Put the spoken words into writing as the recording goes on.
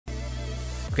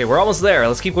Okay, we're almost there.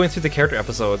 Let's keep going through the character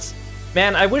episodes.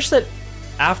 Man, I wish that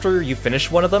after you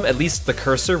finish one of them, at least the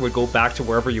cursor would go back to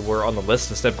wherever you were on the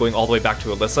list instead of going all the way back to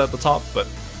Alyssa at the top, but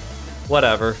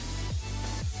whatever.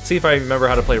 See if I remember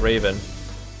how to play Raven.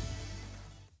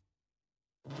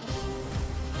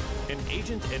 An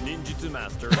agent and ninjutsu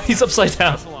master. He's upside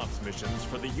down. Special ops missions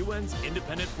for the UN's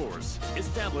independent force,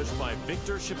 established by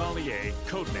Victor Chevalier,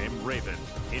 codenamed Raven.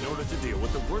 In order to deal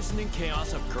with the worsening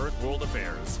chaos of current world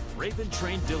affairs, Raven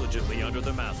trained diligently under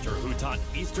the master who taught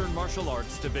Eastern martial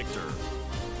arts to Victor.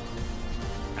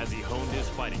 As he honed his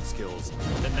fighting skills,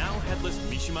 the now headless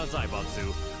Mishima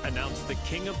Zaibatsu announced the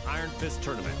King of Iron Fist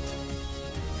tournament.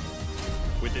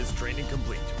 With his training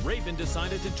complete, Raven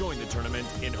decided to join the tournament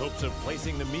in hopes of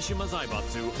placing the Mishima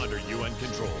Zaibatsu under UN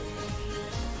control.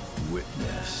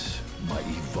 Witness my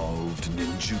evolved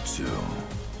ninjutsu.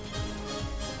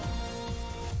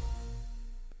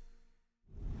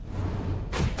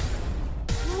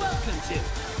 Welcome to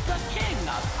the King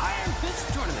of Iron Fist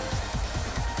tournament.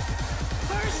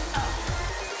 First up,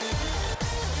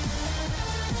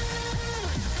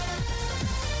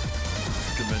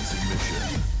 Commencing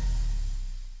mission.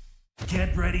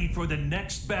 Get ready for the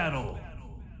next battle.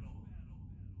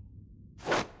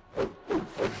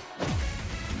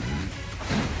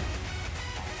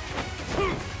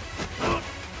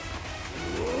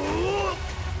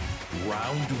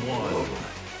 Round one.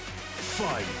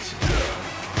 Fight.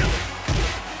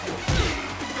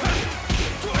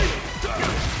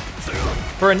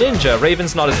 For a ninja,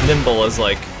 Raven's not as nimble as,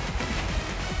 like,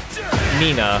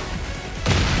 Nina.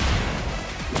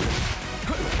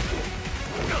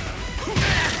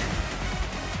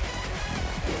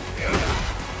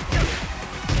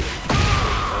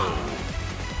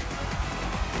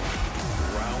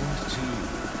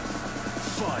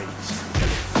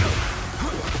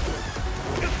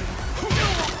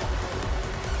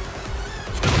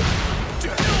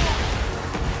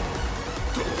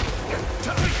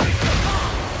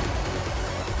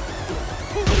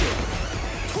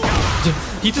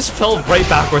 He just fell right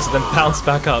backwards and then bounced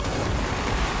back up.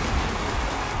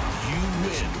 You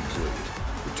win.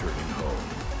 Returning home.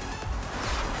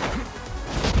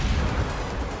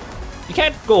 You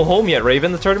can't go home yet,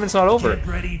 Raven. The tournament's not over. Get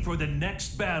ready for the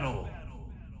next battle.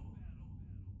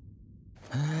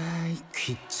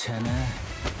 귀찮아.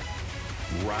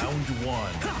 Round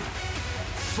one.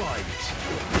 Fight.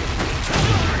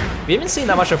 We haven't seen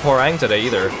that much of Horang today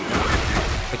either.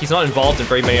 Like, he's not involved in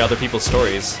very many other people's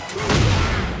stories.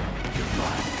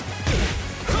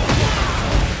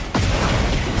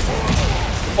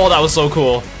 Oh, that was so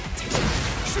cool.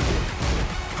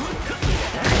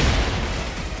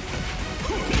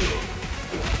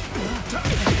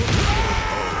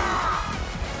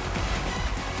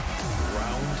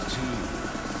 Round two.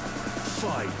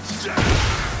 Fight.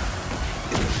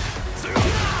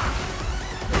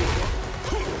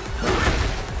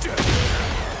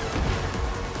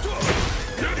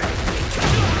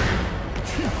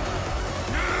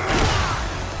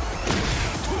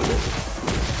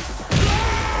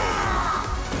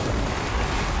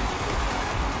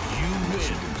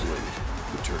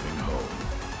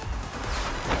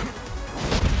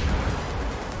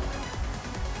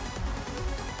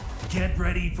 Get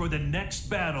ready for the next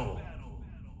battle.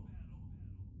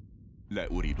 لا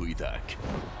أريد إيذاك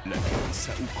لكن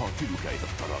سأقاتلك إذا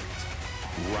اضطررت.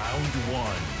 Round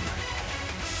one.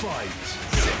 Fight.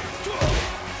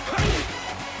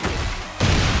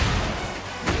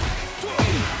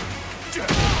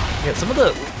 Yeah, some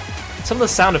of the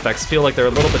sound effects feel like they're a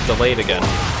little bit delayed again.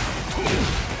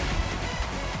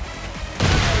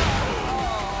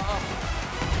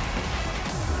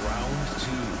 Round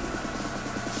two.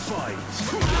 Fight.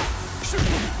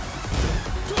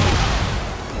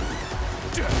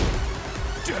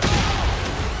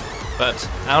 But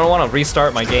I don't want to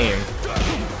restart my game.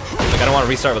 Like, I don't want to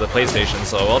restart with the PlayStation,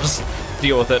 so I'll just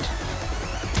deal with it.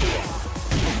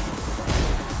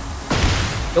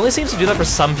 It only seems to do that for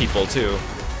some people, too.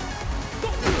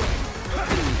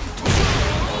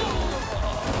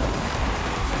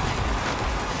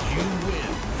 You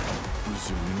win.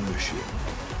 Resuming mission.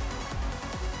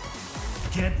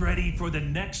 Get ready for the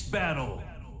next battle.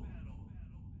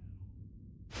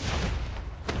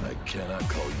 I cannot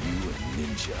call you a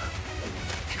ninja.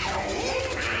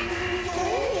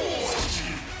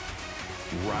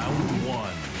 Round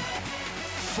one.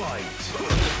 Fight.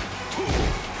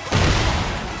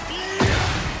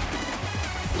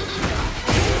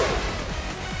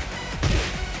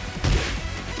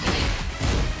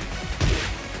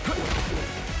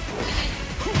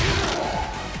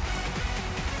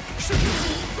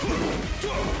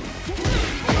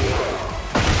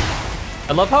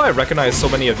 I love how I recognize so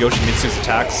many of Yoshimitsu's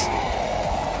attacks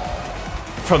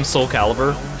from Soul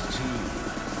Calibur,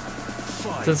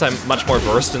 since I'm much more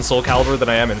versed in Soul Calibur than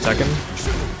I am in Tekken.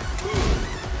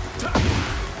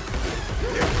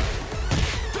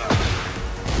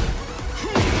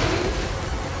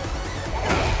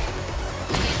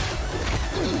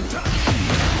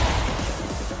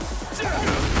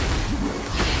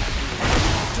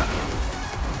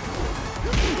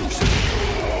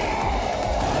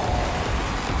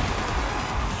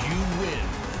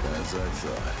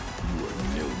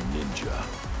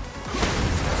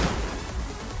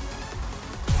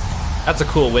 That's a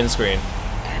cool win screen.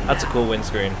 That's a cool win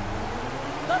screen.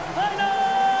 The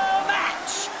final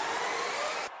match!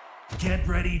 Get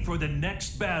ready for the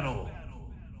next battle.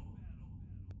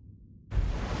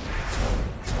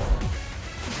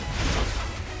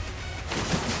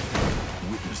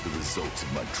 Witness the results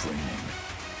of my training.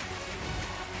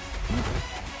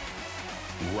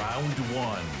 Round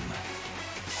 1.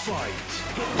 Fight.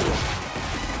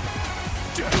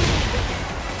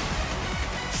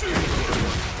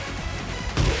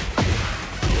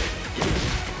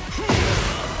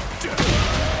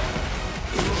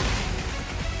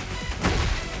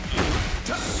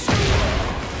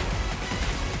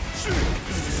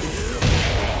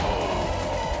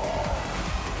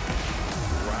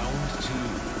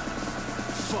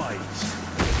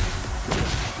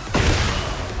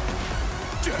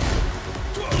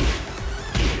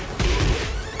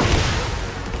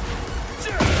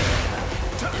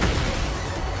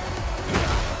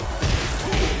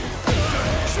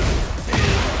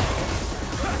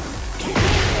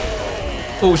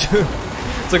 Oh shoot.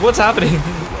 It's like, what's happening?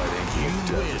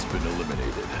 Has been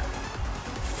eliminated.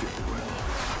 Farewell.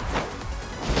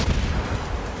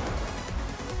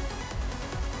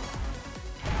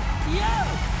 You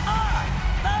are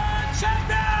the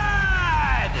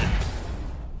champion!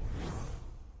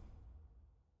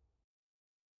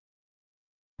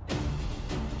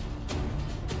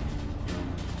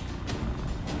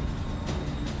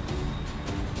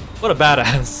 What a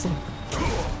badass.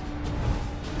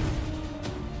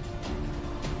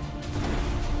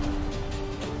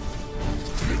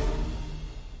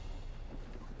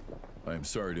 I'm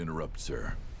sorry to interrupt,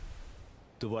 sir.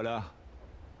 Te voilà.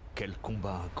 Quel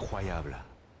combat incroyable.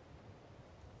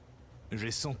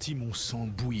 J'ai senti mon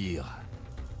sang bouillir.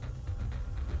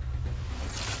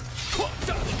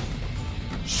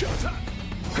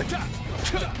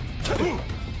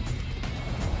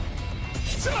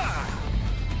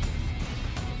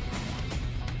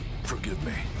 Forgive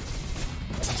me.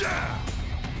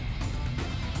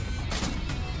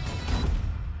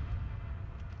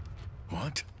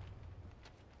 What?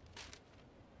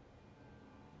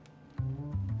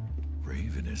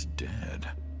 Raven is dead.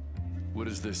 What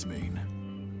does this mean?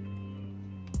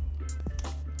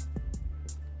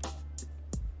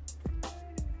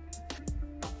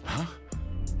 Huh?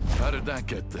 How did that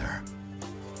get there?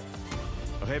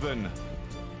 Raven,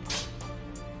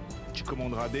 tu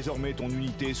commanderas désormais ton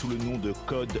unité sous le nom de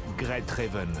code Great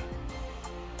Raven.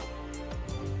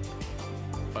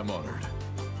 I'm honored.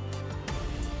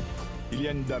 Il y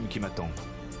a une dame qui m'attend.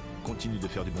 Continue de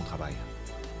faire du bon travail.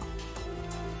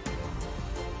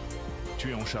 Tu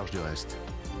es en charge du reste.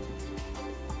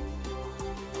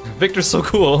 Victor's so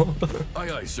cool.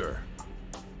 Aye, aye, sir.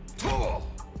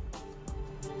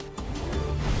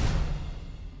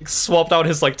 He swapped out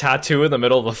his like tattoo in the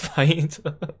middle of a fight.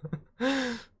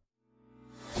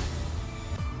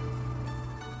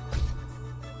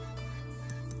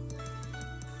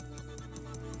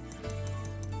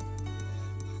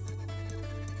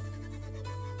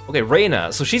 Okay,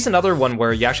 Reina. So she's another one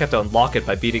where you actually have to unlock it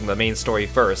by beating the main story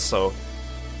first, so...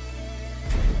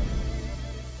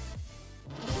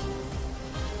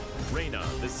 Reina,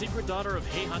 the secret daughter of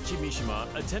Heihachi Mishima,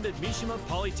 attended Mishima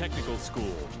Polytechnical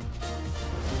School.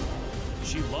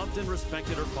 She loved and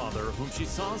respected her father, whom she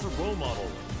saw as a role model,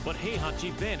 but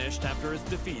Heihachi vanished after his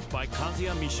defeat by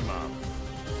Kazuya Mishima.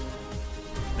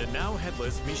 The now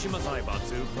headless Mishima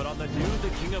Zaibatsu put on the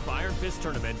King of Iron Fist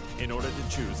tournament in order to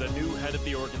choose a new head of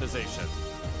the organization.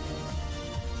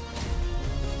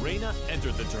 Reina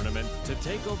entered the tournament to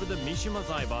take over the Mishima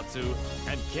Zaibatsu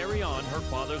and carry on her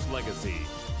father's legacy.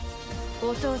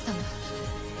 お父様、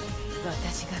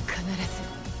私が必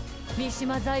ず三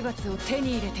島財閥を手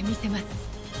に入れてみせます。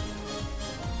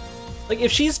 Like,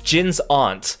 if she's Jin's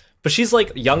aunt, but she's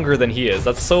like younger than he is,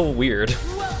 that's so weird.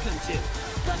 Welcome to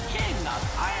the King of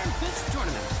Iron Fist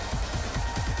tournament.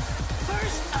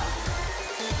 First up.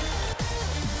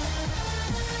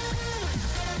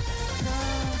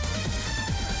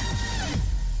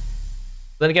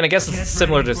 Then again, I guess it's Get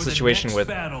similar ready to the for situation next with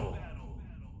battle.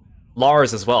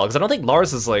 Lars as well, because I don't think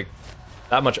Lars is like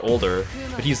that much older,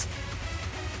 but he's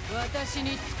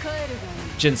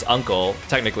Jin's uncle,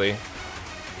 technically.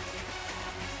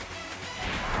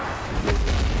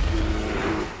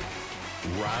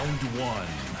 Round 1.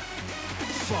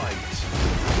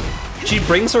 Fight. She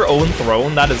brings her own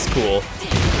throne, that is cool.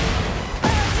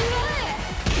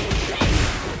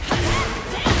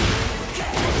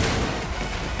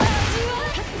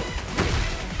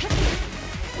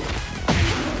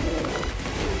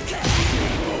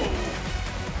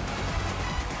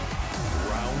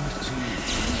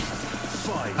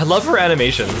 I love her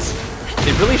animations.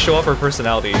 They really show off her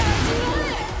personality. Oh,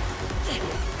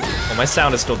 my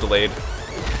sound is still delayed.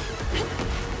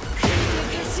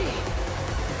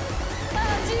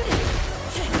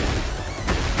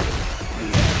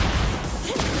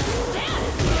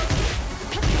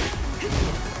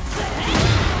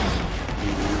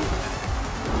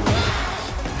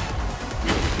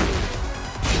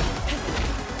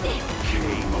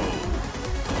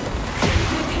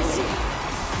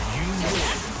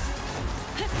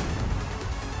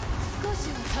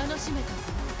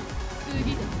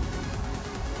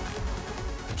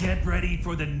 Get ready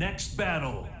for the next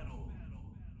battle.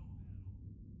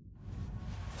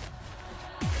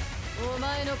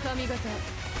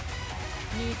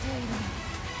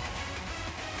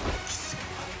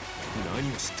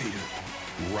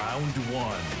 Round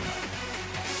 1.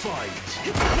 Fight.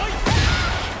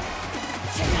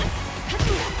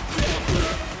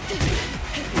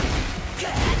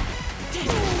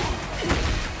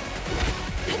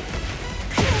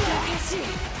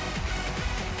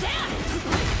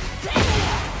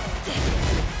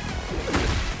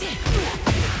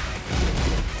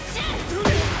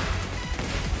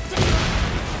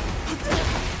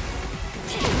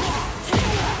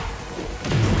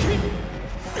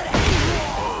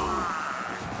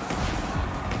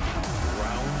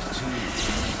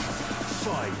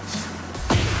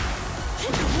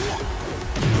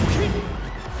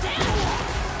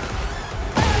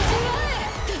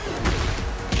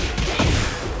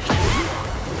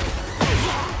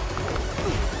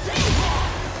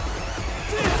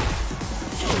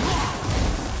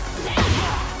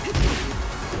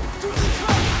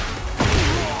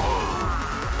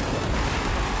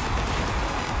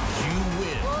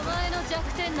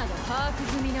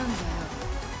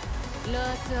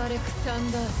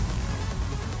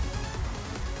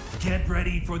 Get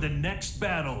ready for the next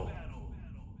battle.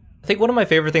 I think one of my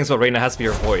favorite things about Reina has to be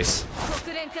her voice.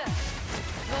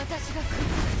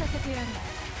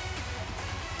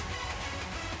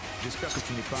 J'espère que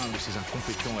tu n'es pas un de ces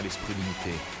incompétents à l'esprit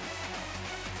limité.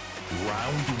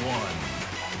 Round 1.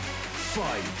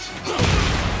 Fight.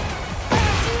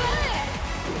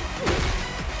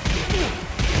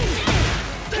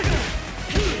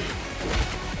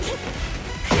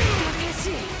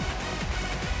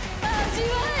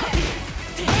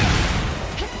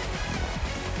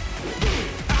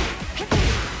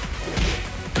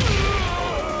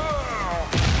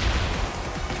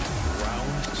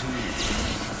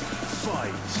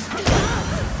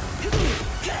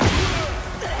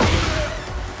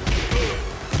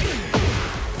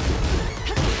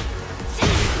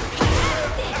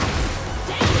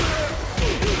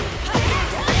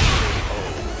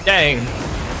 Dang.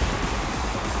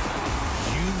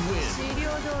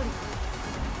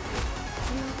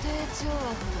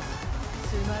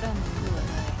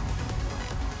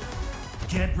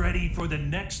 Get ready for the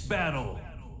next battle.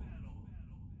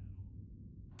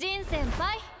 Jin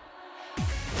senpai,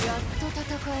 やっと戦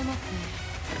えますね。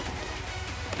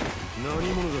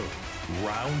何者だ?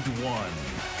 Round 1.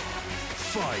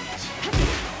 Fight.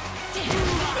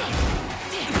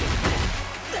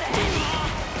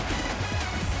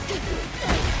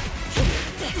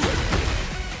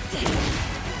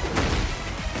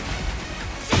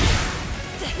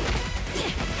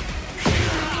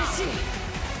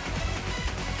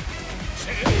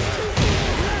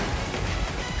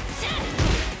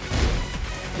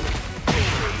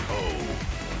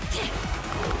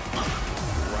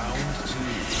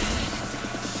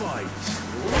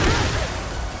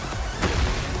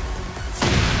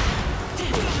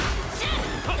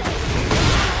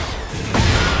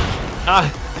 Ah!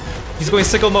 He's going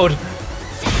sicko mode.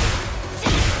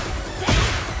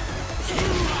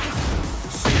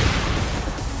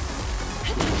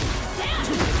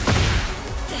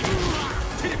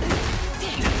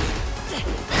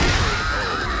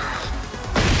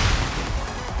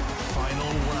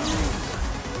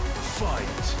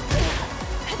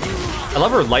 I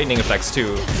love her lightning effects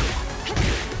too.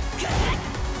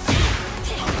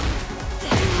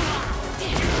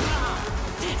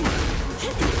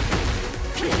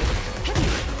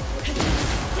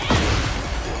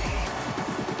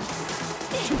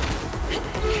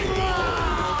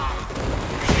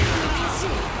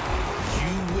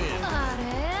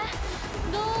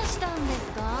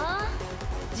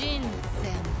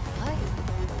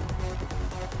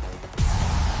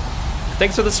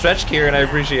 Thanks for the stretch, Kieran. I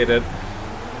appreciate it.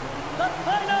 The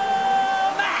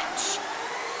final match!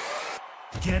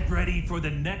 Get ready for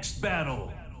the next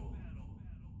battle.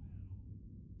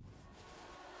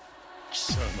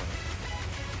 Kazama.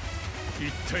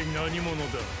 一体何者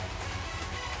だ。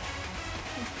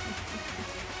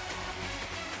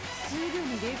すぐに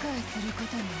理解するこ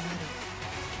とになる。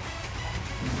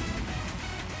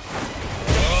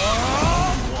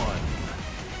One.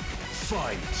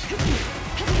 Fight.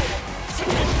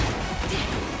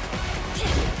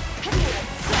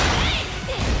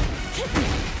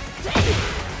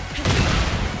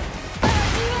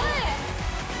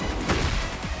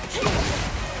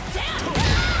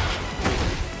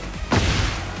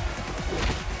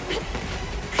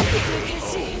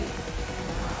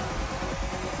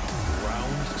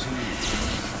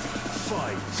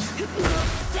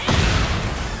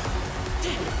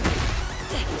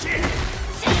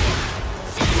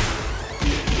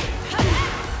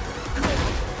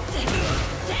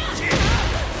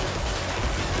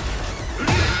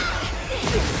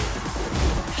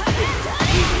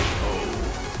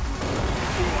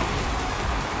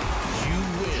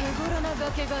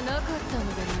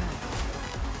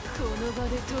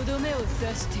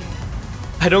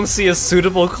 I don't see a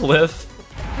suitable cliff.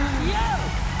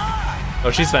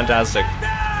 Oh, she's fantastic.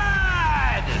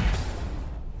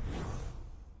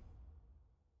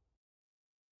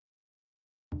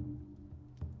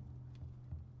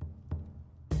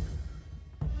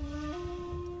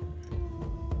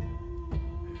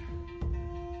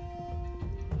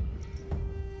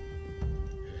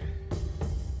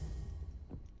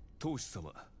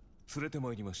 Toshi-sama, 連れて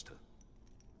参りました。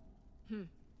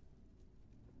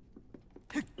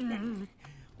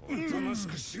おとなし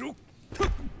くしろ。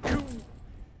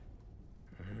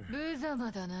無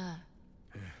様だな。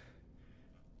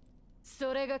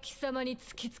それが貴様に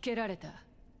突きつけられた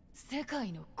世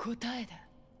界の答えだ。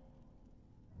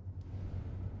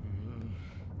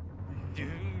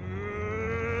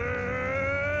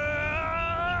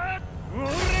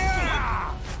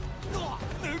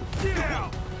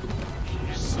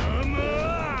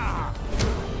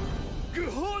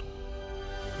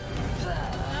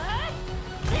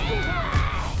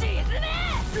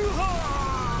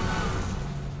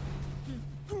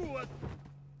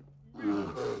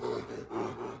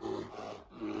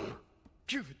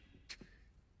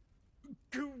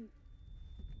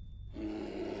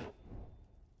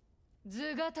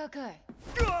図が高い。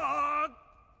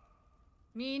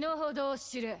身の程を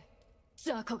知れ、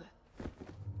雑魚が。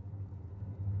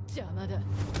邪魔だ。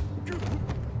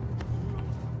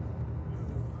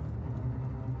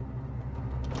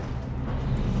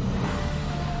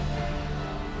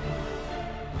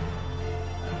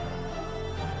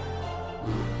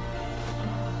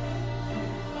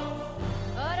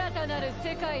新たなる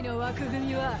世界の枠組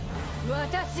みは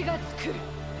私が作る。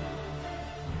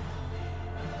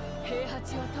平八を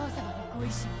父様のご意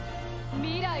志、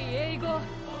未来永劫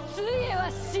ついえ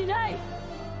はしない。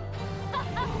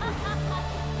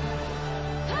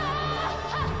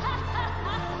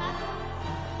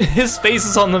His face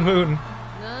is on the moon.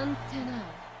 なんてな、がっ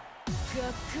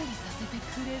かりさせて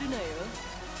くれるなよ。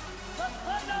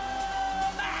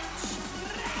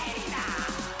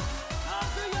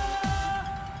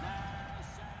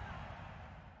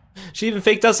She even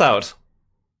faked us out.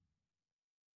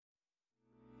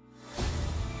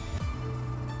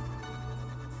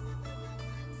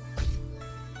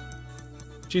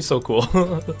 She's so cool.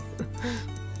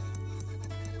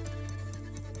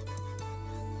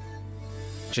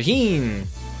 Shaheen!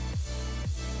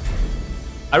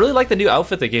 I really like the new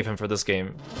outfit they gave him for this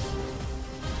game.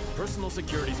 Personal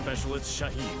security specialist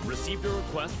Shaheen received a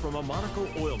request from a Monaco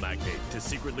oil magnate to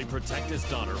secretly protect his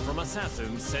daughter from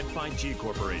assassins sent by G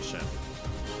Corporation.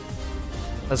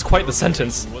 That's quite the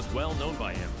sentence. Was well known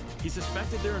by him. He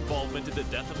suspected their involvement in the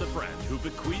death of the friend who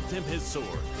bequeathed him his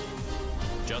sword.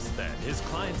 Just then, his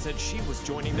client said she was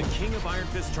joining the King of Iron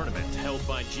Fist tournament held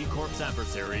by G Corp's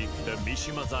adversary, the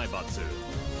Mishima Zaibatsu.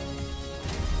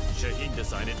 Shaheen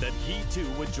decided that he too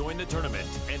would join the tournament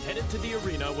and headed to the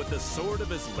arena with the sword of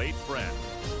his late friend.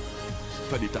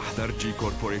 فلتحذر جي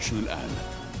كوربوريشن الآن.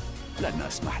 لن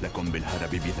أسمح لكم بالهرب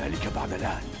بذلك بعد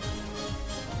الآن.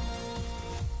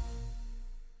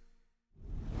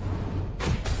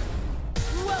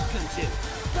 Welcome to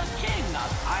the King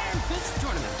of Iron Fist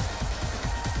tournament.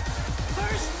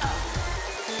 First up.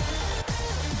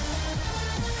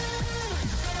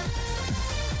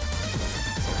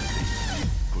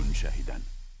 كن شاهدا.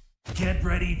 Get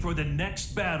ready for the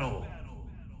next battle.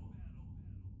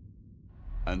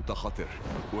 أنت خطر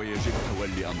ويجب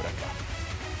تولي أمرك.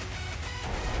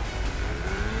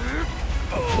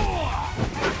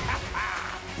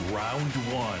 Round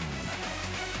one.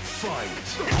 Fight.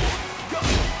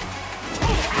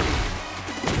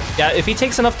 Yeah, if he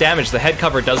takes enough damage, the head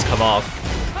cover does come off.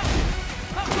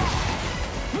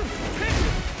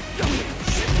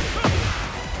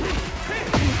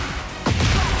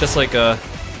 Just like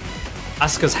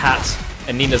Asuka's hat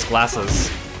and Nina's glasses.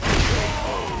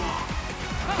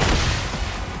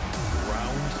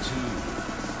 Round two.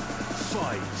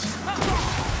 Fight.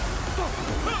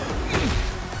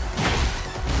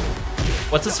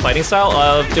 What's his fighting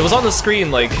style? It was on the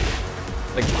screen like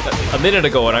a minute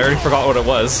ago, and I already forgot what it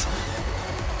was.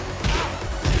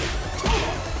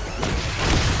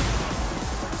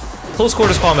 Close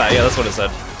quarters combat. Yeah, that's what it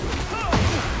said.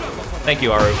 Thank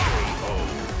you, Aru.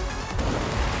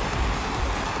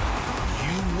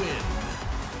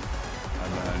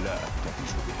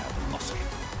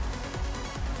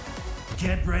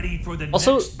 Get ready for the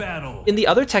Also, next battle. in the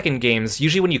other Tekken games,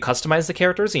 usually when you customize the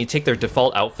characters and you take their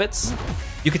default outfits,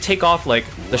 you could take off like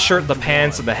the shirt, the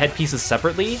pants, and the headpieces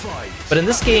separately. But in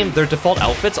this game, their default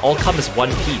outfits all come as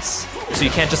one piece, so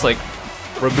you can't just like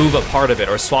remove a part of it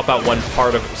or swap out one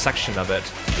part of section of it.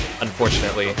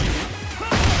 Unfortunately,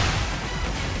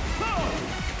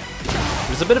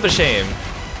 it's a bit of a shame.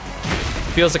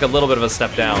 It feels like a little bit of a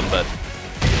step down, but.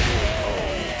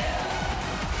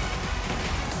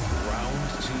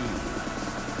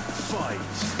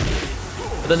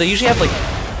 Then they usually have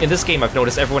like, in this game I've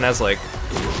noticed everyone has like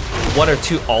one or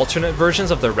two alternate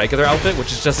versions of their regular outfit,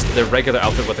 which is just their regular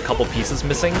outfit with a couple pieces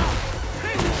missing.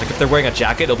 Like if they're wearing a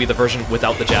jacket, it'll be the version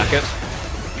without the jacket,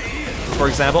 for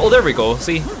example. Oh, there we go.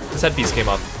 See, his headpiece came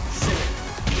up.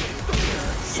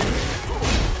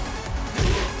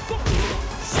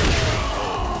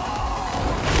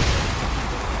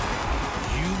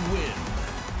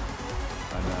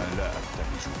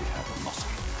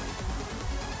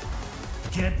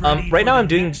 Right now I'm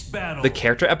doing the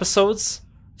character episodes,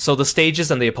 so the stages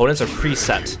and the opponents are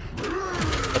preset.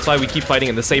 That's why we keep fighting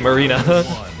in the same arena.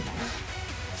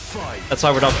 That's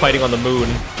why we're not fighting on the moon.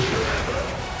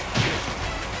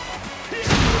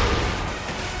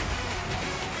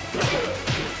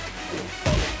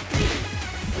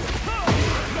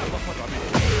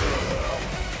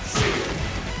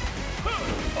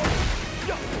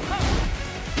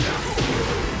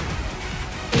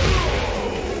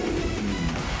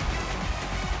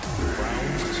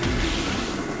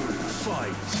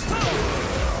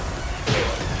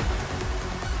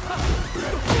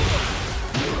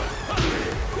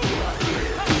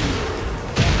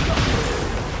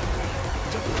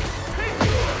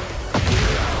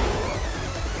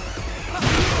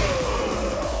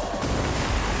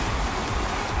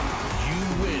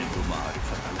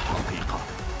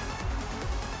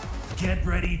 Get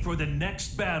ready for the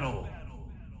next battle.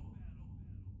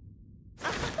 Tu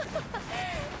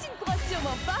ne crois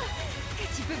sûrement pas que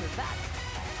tu peux me battre.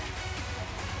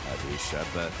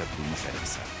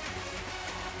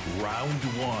 Round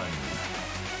one.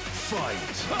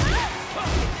 Fight.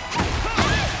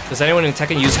 Does anyone in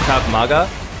Tekken use Krav Maga?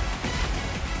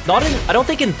 Not in. I don't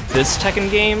think in this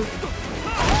Tekken game.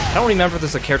 I don't remember if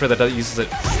there's a character that uses it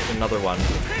in another one.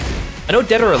 I know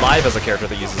Dead or Alive has a character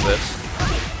that uses it.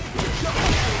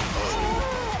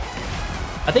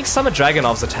 I think some of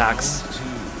Dragunov's attacks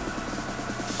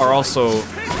are also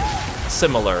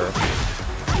similar.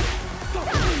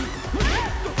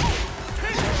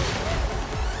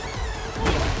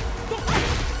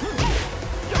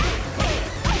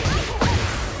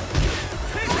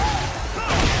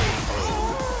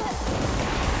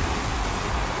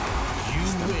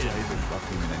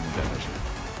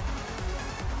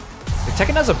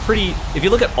 Tekken has a pretty, if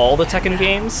you look at all the Tekken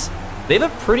games, they have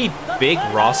a pretty big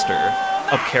roster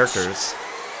of characters.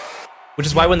 Which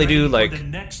is why when they do like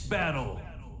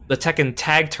the Tekken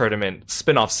Tag Tournament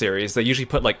spin-off series, they usually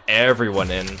put like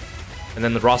everyone in, and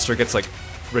then the roster gets like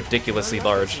ridiculously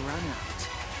large.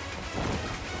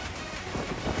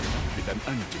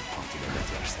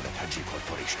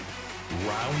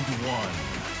 Round one.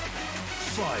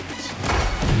 Fight.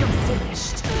 You're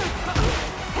finished.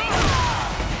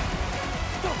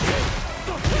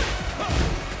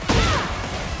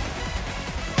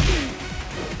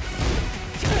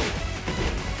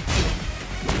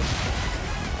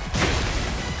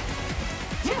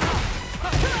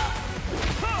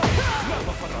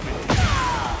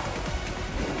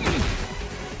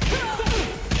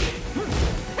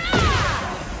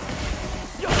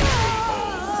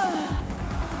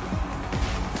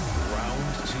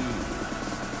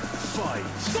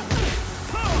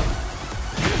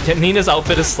 Nina's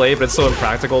outfit is slave, but it's so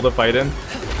impractical to fight in.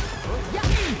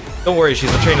 Don't worry,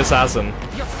 she's a trained assassin.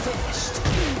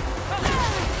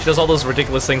 She does all those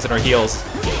ridiculous things in her heels.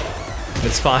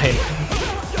 It's fine.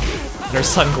 And her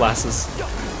sunglasses.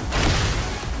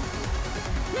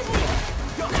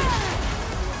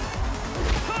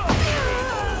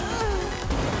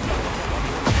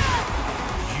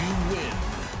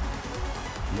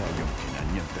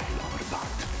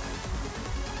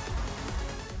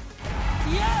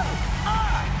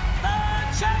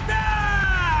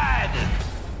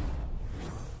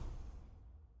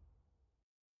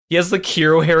 He has the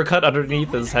Kiro haircut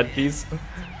underneath his headpiece.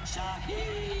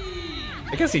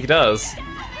 I guess he does.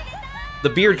 The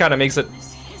beard kind of makes it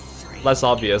less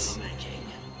obvious.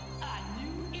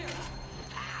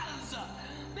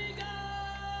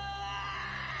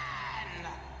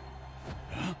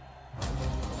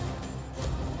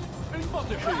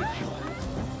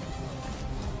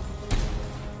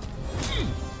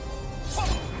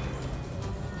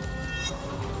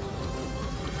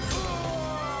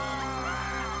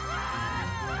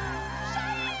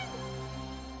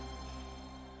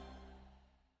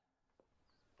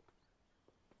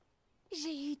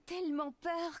 J'ai eu tellement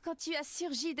peur quand tu as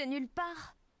surgi de nulle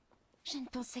part. Je ne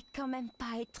pensais quand même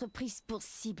pas être prise pour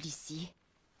cible ici.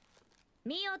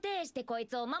 身を挺してこい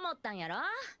つを守ったんやろ。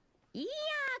いやー、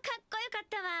かっこよかっ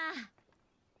たわ。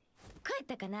こうやっ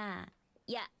たかな。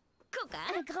いや、こうか。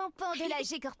Un grand pan de la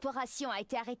G-Corporation a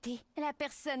été arrêté. La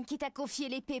personne qui t'a confié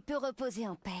l'épée peut reposer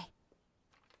en paix.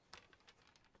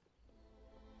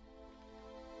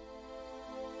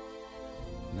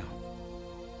 نعم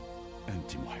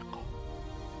أنت محقة.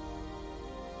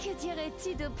 Que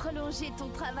dirais-tu de prolonger ton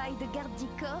travail de garde du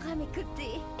corps à mes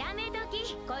côtés? やめと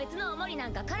き。こいつの重りな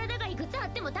んか体がいくつあ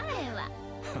っても足らへんわ。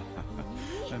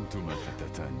أنتما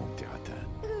فتاتان ممتعتان.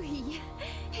 Oui,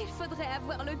 il faudrait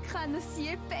avoir le crâne aussi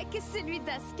épais que celui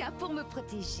d'Asuka pour me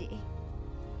protéger.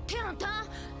 ってあんた、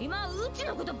今うち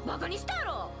のことバカにしたや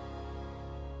ろ。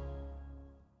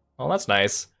 Oh, that's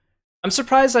nice. I'm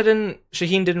surprised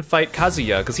Shaheen didn't fight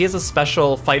Kazuya, because he has a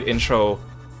special fight intro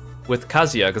with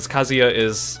Kazuya, because Kazuya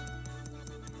is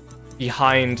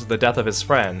behind the death of his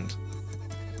friend.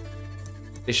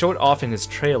 They show it off in his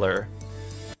trailer.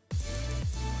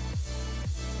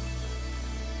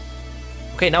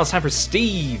 Okay, now it's time for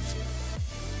Steve!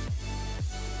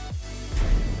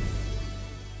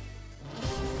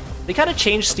 They kind of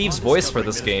changed Steve's voice for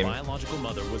this game,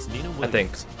 I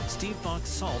think. Steve Fox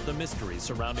solved the mystery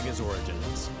surrounding his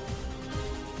origins.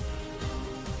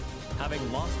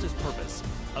 Having lost his purpose,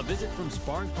 a visit from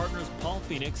sparring partners Paul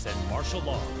Phoenix and Martial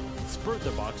Law spurred the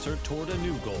boxer toward a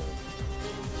new goal.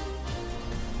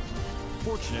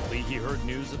 Fortunately, he heard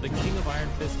news of the King of Iron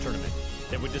Fist tournament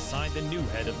that would decide the new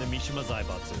head of the Mishima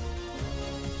Zaibatsu.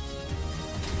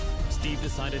 Steve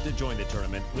decided to join the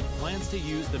tournament with plans to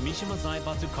use the Mishima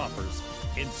Zaibatsu coppers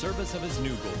in service of his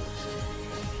new goals.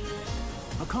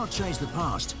 I can't change the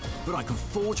past, but I can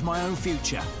forge my own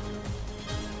future.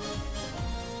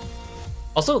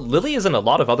 Also, Lily is in a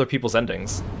lot of other people's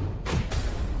endings.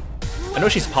 I know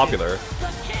she's popular.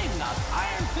 The king of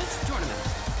Iron Fist tournament.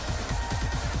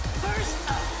 First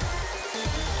up.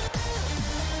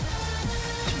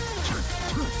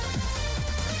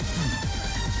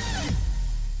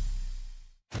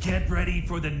 Get ready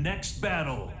for the next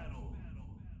battle.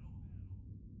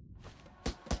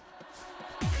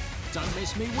 Don't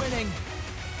miss me winning.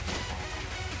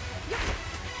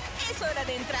 Es hora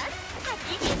de entrar.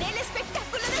 Aquí viene el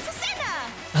espectáculo de Azucena.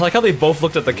 I like how they both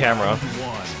looked at the camera.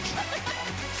 One.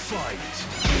 Fight.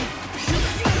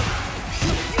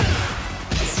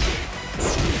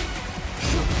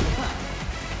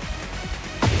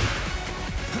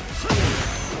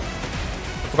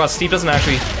 I forgot Steve doesn't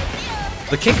actually...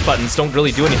 The kick buttons don't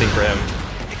really do anything for him,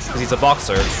 because he's a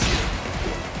boxer.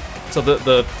 So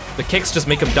the kicks just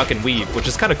make him duck and weave, which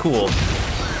is kind of cool.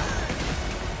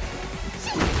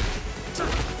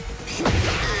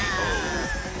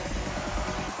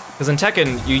 Because in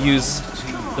Tekken, you use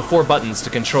the 4 buttons to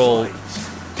control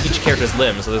each character's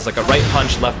limb. So there's like a right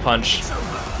punch,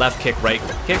 left kick, right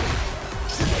kick.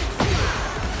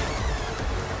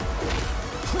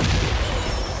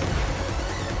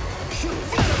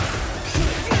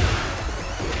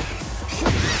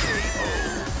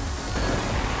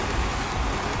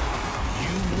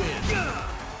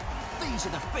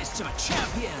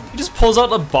 He just pulls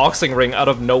out a boxing ring out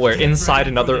of nowhere inside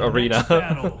another arena.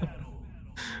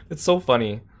 It's so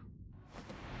funny.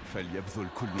 فليبذل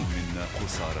كل منا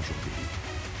قصارى جهده.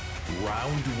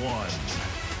 Round one.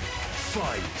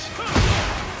 Fight. Round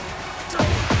two.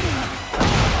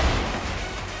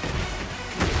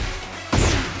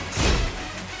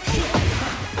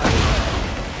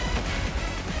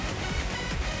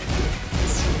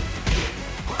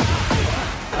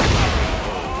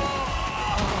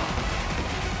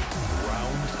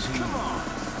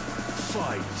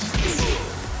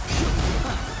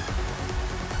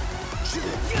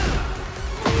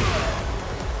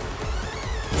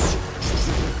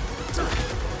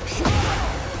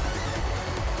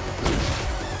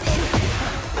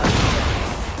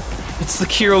 the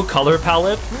Kiro color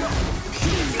palette?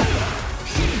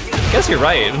 I guess you're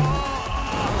right.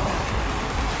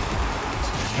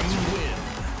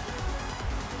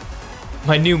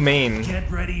 My new main.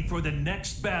 Get ready for the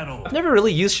next battle. I've never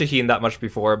really used Shaheen that much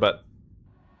before, but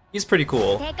he's pretty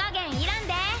cool. Round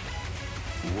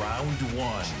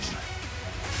 1.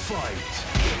 Fight.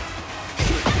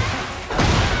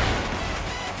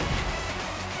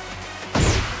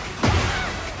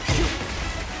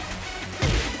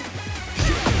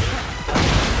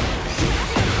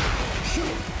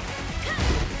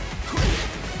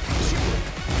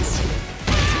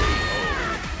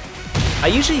 I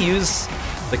usually use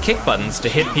the kick buttons to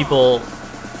hit people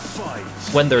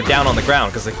when they're down on the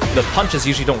ground, because the punches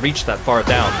usually don't reach that far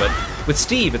down, but with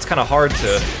Steve, it's kind of hard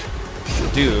to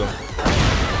do.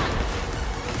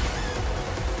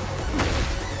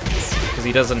 Because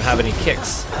he doesn't have any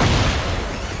kicks.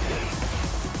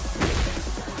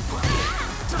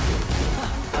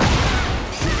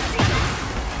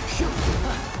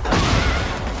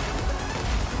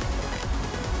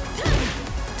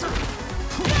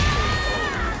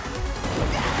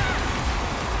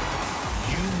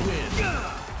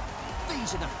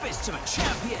 To a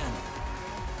champion.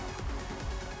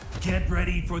 Get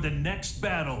ready for the next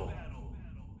battle.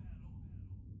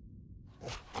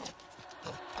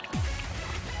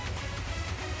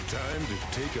 Time to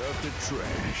take out the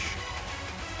trash.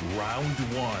 Round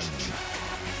 1.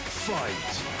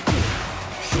 Fight.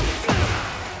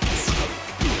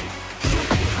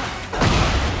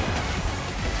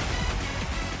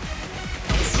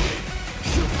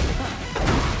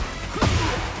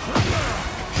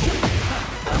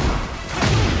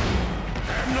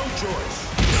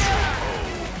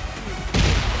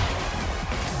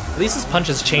 At least his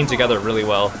punches chain together really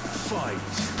well.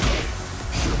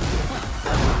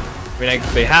 I mean,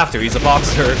 they have to, he's a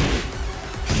boxer.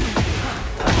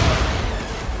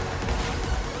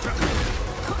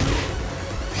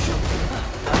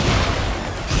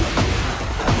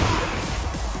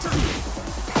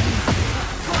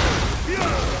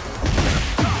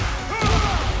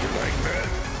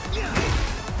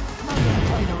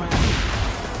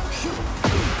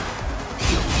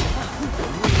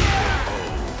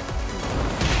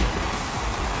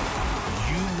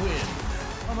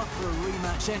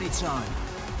 Anytime.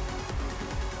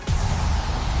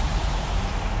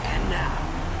 And now,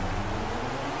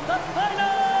 the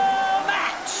final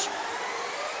match!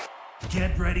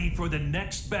 Get ready for the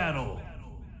next battle.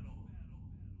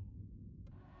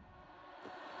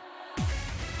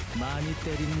 많이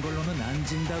때리는 걸로는 안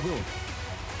진다고.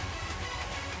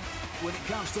 When it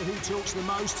comes to who talks the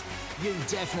most, you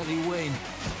definitely win.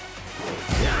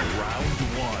 Round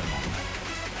 1.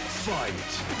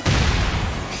 Fight.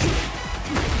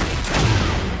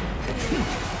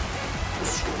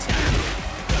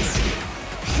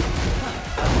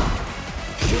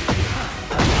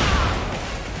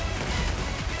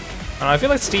 I feel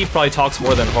like Steve probably talks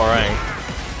more than Hwoarang.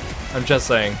 I'm just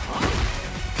saying.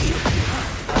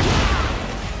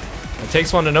 It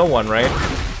takes one to know one, right?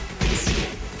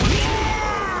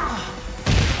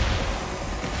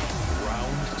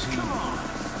 Round 2.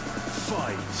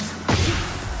 Fight.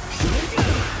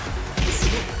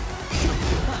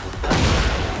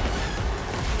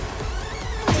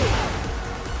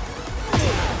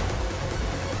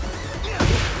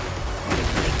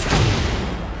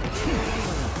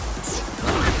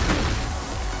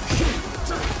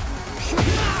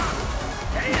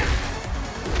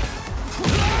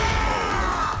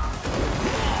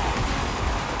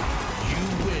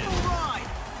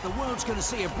 Gonna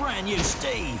see a brand new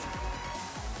Steve.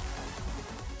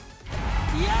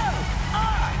 You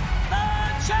are the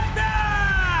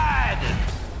champion!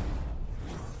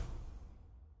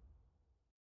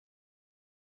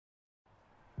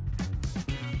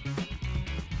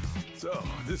 So,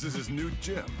 this is his new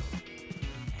gym.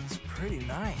 It's pretty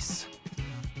nice.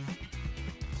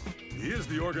 He is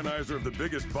the organizer of the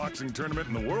biggest boxing tournament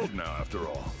in the world now, after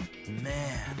all.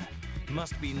 Man,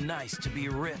 must be nice to be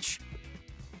rich.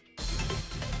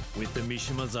 With the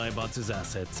Mishima Zaibatsu's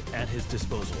assets at his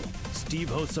disposal, Steve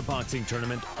hosts a boxing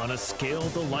tournament on a scale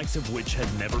the likes of which had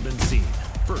never been seen.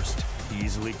 First, he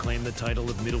easily claimed the title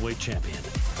of middleweight champion,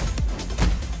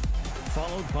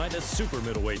 followed by the super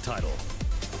middleweight title,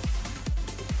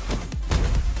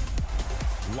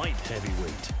 light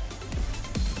heavyweight,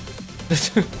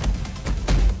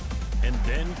 and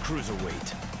then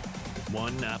cruiserweight.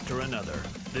 One after another,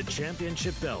 the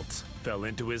championship belts fell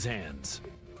into his hands.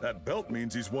 That belt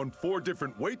means he's won 4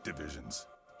 different weight divisions.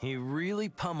 He really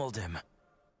pummeled him.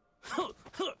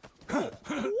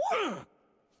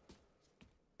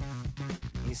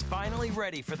 He's finally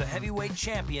ready for the heavyweight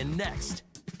champion next.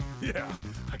 Yeah,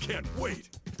 I can't wait.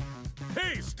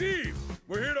 Hey, Steve!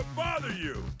 We're here to bother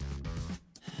you!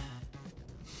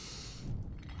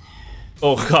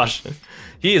 Oh gosh,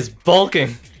 he is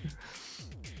bulking.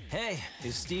 Hey,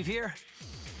 is Steve here?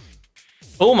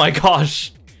 Oh my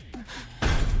gosh.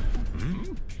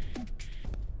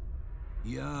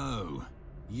 Yo,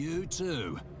 you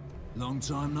too. Long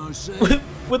time no see.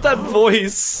 With that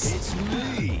voice. It's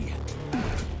me.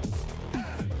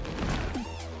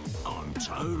 I'm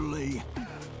totally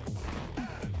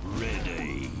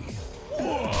ready.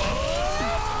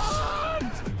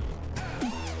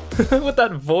 With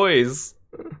that voice.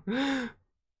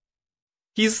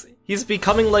 He's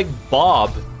becoming like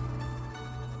Bob.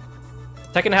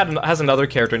 Tekken has another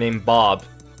character named Bob,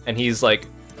 and he's like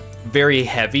very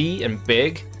heavy and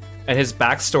big, and his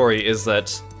backstory is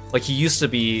that like he used to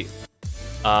be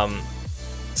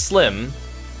slim,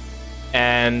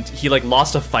 and he like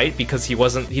lost a fight because he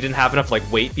didn't have enough like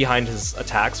weight behind his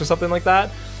attacks or something like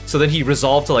that. So then he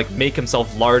resolved to like make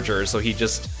himself larger, so he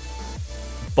just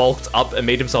bulked up and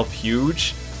made himself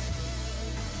huge.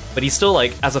 But he's still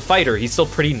like, as a fighter, he's still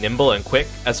pretty nimble and quick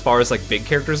as far as like big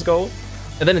characters go.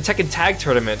 And then in Tekken Tag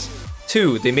Tournament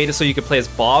 2, they made it so you could play as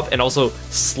Bob and also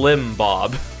Slim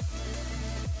Bob.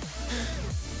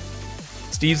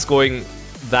 Steve's going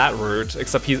that route,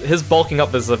 except his bulking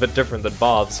up is a bit different than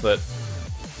Bob's, but...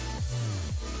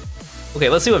 Okay,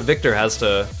 let's see what Victor has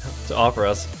to offer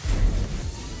us.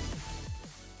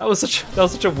 That was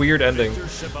such a weird ending. Victor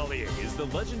Chevalier is the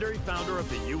legendary founder of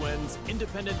the UN's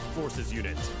Independent Forces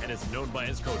Unit and is known by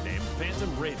his codename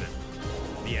Phantom Raven.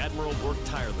 The Admiral worked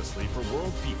tirelessly for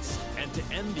world peace and to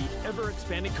end the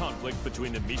ever-expanding conflict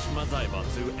between the Mishima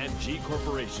Zaibatsu and G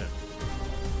Corporation.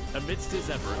 Amidst his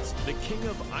efforts, the King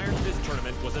of Iron Fist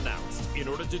Tournament was announced in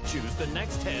order to choose the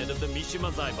next head of the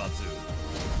Mishima Zaibatsu.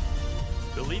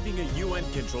 Believing a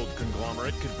UN-controlled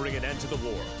conglomerate could bring an end to the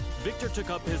war, Victor took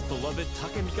up his beloved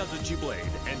Takemikazuchi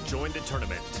blade and joined the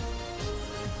tournament.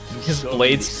 His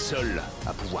blades seuls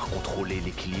à pouvoir contrôler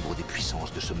l'équilibre des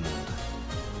puissances de ce monde.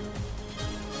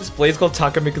 His blade's called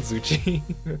Takemikazuchi.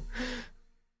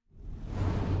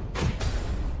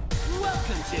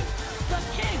 Welcome to the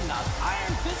King of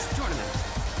Iron Fist Tournament.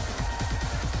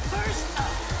 First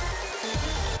up.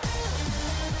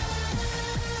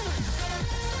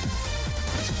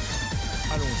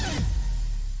 Allons-y.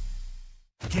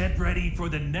 Get ready for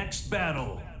the next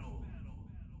battle.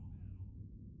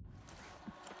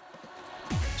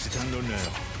 C'est un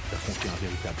honneur d'affronter un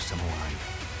véritable samouraï.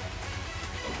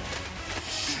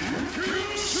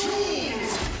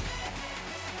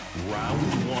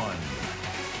 Round one.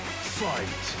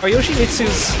 Fight. Are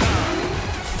Yoshimitsu's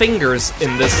fingers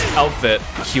in this outfit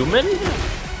human?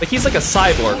 Like, he's like a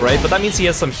cyborg, right? But that means he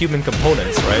has some human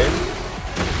components, right?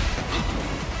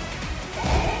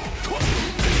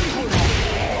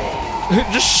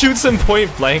 Just shoots him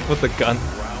point blank with the gun.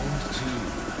 Round two.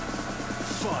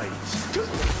 Fight.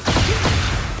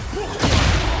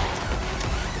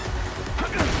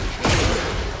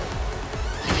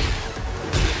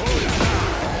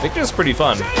 Victor's pretty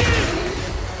fun.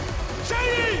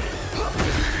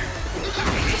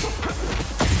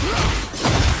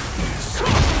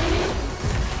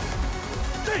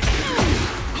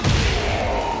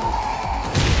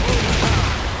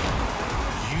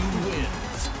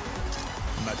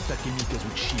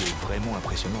 Takemikazuchi est vraiment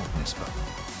impressionnante, n'est-ce pas?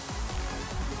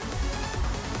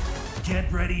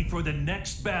 Get ready for the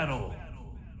next battle.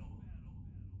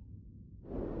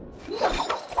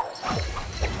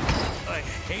 I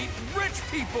hate rich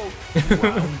people!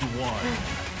 Round one.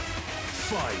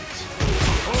 Fight.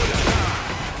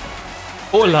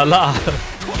 Oh la la!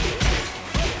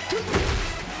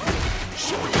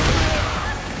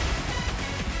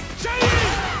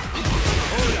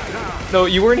 No,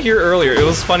 you weren't here earlier. It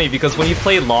was funny because when you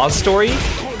play Law's story,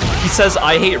 he says,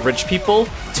 "I hate rich people"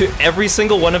 to every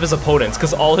single one of his opponents,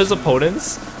 because all his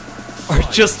opponents are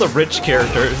just the rich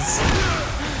characters.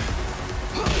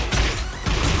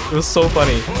 It was so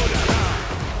funny.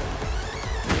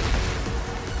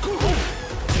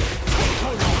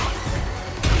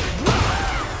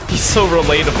 He's so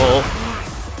relatable.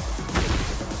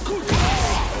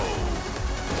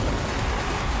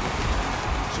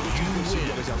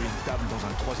 Réserver une table dans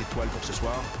un 3 étoiles pour ce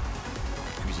soir.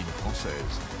 Cuisine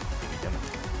française, évidemment.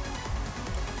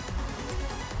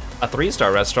 A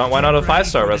 3-star restaurant? Why not a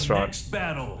 5-star restaurant?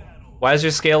 Why is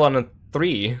your scale on a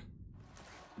 3?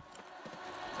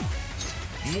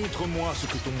 Montre-moi ce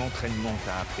que ton entraînement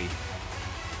t'a appris.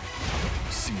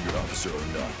 Senior officer or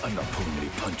not, I'm not pulling any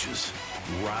punches.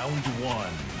 Round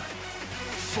one.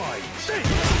 Fight.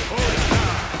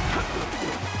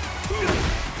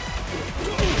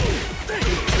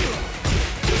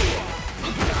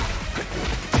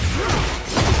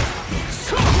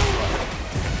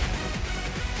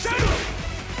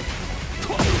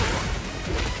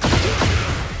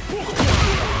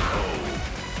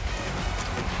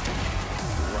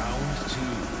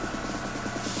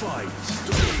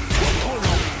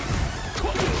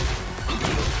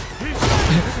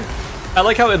 I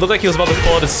like how it looked like he was about to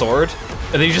pull out his sword,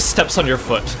 and then he just steps on your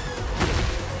foot.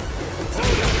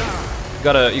 You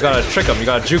gotta trick him, you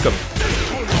gotta juke him.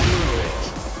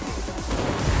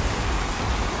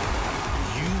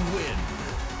 You win.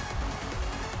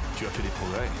 Tu as fait des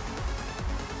progrès.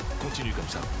 Continue comme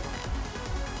ça.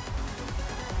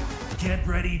 Get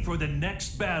ready for the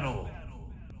next battle.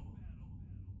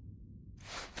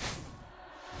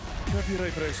 Capirai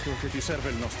presto che ti serve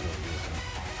il nostro aiuto.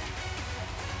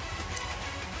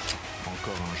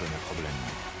 Encore un jeune problème.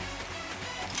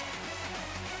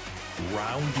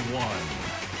 Round 1.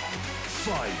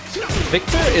 Fight.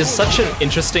 Victor is such an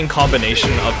interesting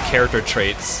combination of character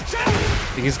traits.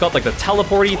 He's got like the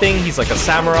teleporty thing, he's like a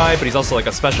samurai, but he's also like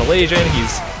a special agent,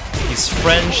 he's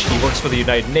French, he works for the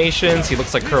United Nations, he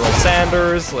looks like Colonel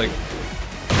Sanders, like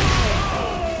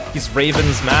he's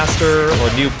Raven's master,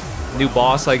 or new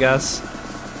boss, I guess.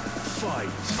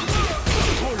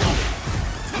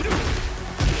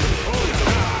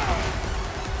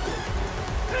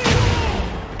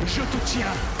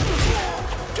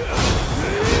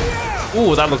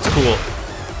 Ooh, that looks cool.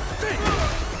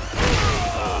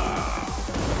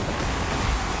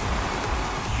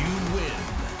 You win.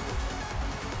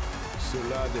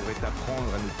 Cela devrait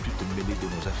t'apprendre à ne plus te mêler de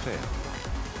nos affaires.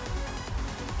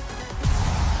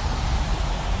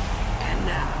 And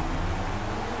now,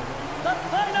 the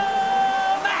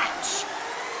final match!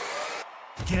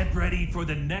 Get ready for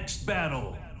the next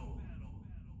battle.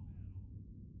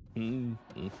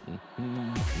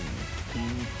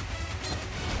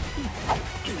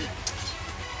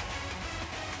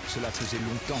 Cela faisait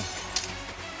longtemps.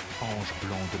 Ange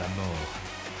blanc de la mort.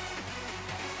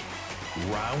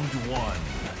 Round 1.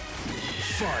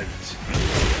 Fight.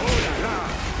 Oh là là!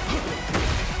 Oh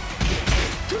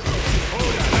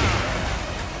là là!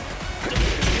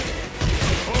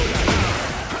 Oh là là!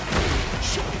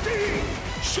 Shooting!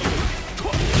 Shoot!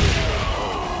 Oh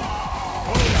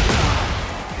là là!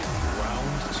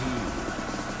 Round 2.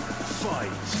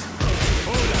 Fight.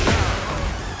 Oh là là!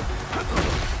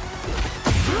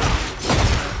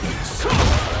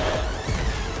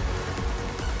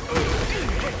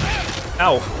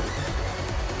 Ow.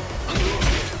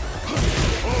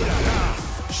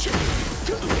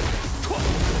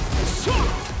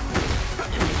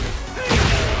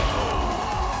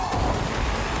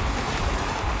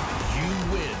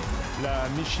 La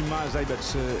Mishima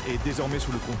Zaibatsu est désormais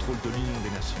sous le contrôle de l'Union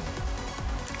des Nations.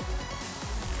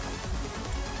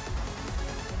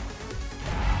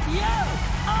 You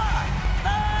are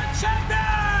the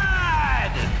champion!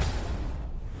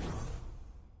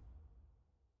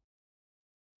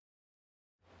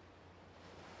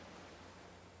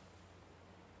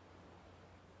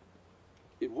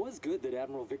 It was good that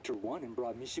Admiral Victor won and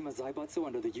brought Mishima Zaibatsu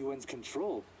under the UN's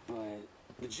control, but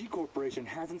the G Corporation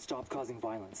hasn't stopped causing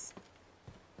violence.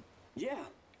 Yeah,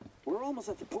 we're almost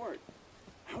at the port.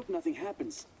 I hope nothing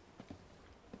happens.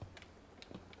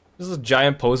 There's a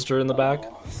giant poster in the back.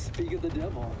 Speak of the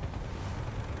devil.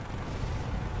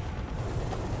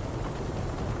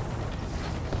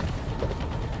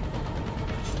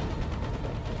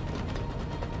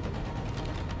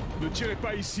 Ne tirez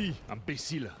pas ici,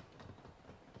 imbécile.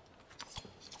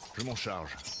 Je m'en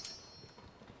charge.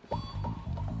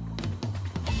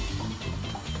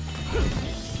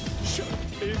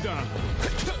 Et d'un.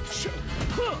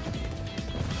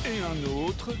 Et un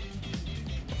autre.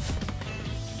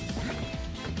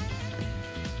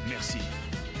 Merci.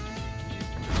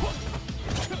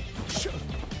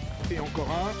 Et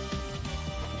encore un.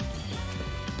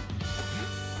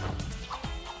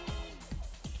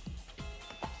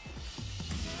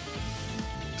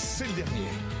 C'est le dernier.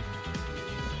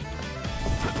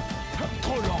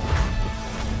 Trop lent.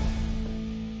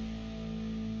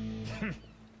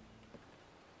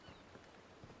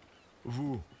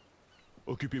 Vous,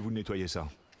 occupez-vous de nettoyer ça.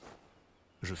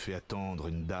 Je fais attendre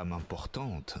une dame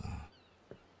importante.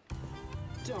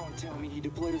 Don't tell me he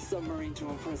deployed a submarine to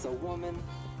impress a woman.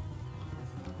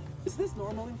 Is this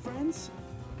normal in France?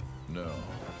 No,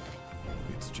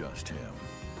 it's just him.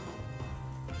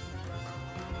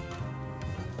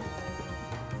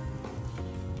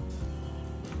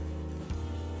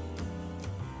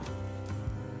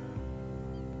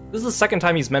 This is the second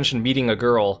time he's mentioned meeting a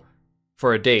girl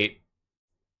for a date.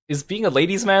 Is being a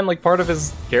ladies' man like part of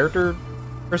his character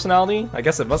personality? I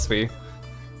guess it must be.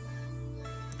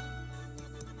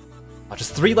 Oh,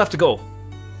 just 3 left to go.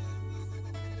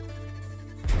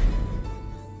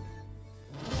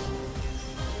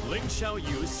 Ling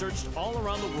Xiaoyu searched all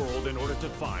around the world in order to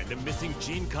find the missing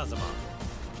Jin Kazama.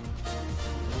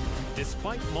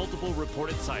 Despite multiple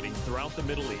reported sightings throughout the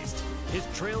Middle East, his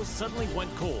trail suddenly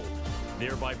went cold,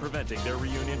 thereby preventing their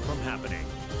reunion from happening.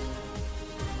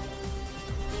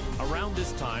 Around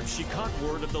this time, she caught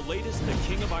word of the latest The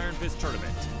King of Iron Fist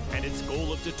tournament, and its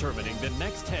goal of determining the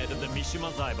next head of the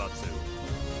Mishima Zaibatsu.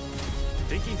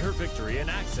 Thinking her victory and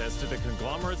access to the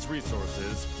conglomerate's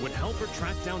resources would help her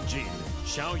track down Jin,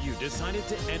 Xiaoyu decided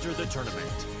to enter the tournament.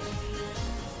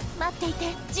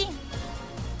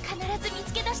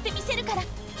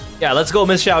 Yeah, let's go,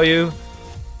 Miss Xiaoyu.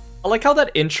 I like how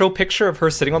that intro picture of her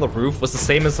sitting on the roof was the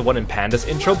same as the one in Panda's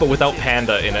intro, but without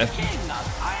Panda in it.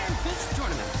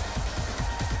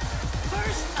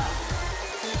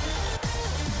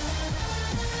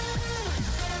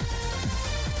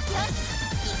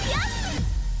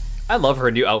 I love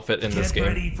her new outfit in this game. Get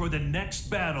ready for the next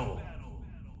battle.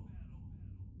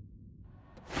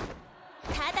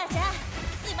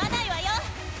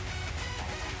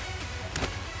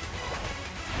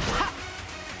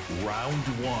 Round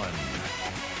 1.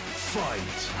 Fight.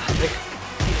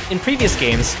 Like, in previous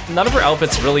games, none of her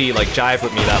outfits really like jive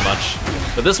with me that much,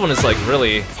 but this one is like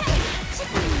really.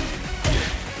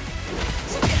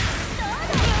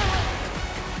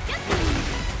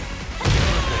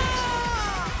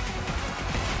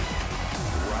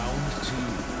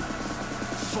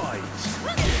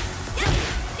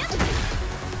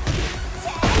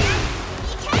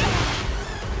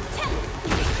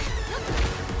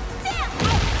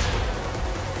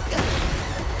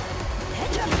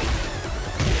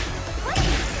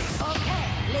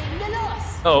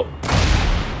 Oh.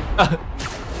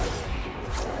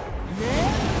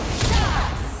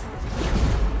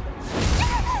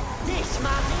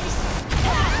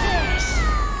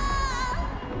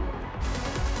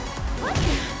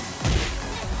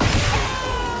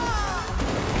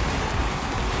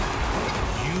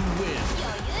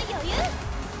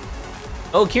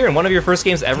 Oh, Kieran, one of your first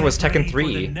games ever was Tekken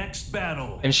 3. And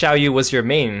Xiaoyu was your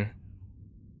main.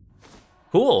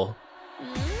 Cool.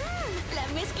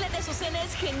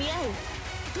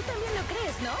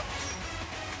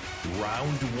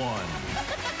 Round 1.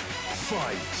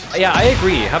 Fight. Yeah, I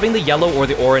agree. Having the yellow or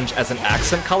the orange as an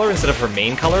accent color instead of her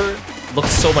main color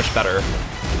looks so much better.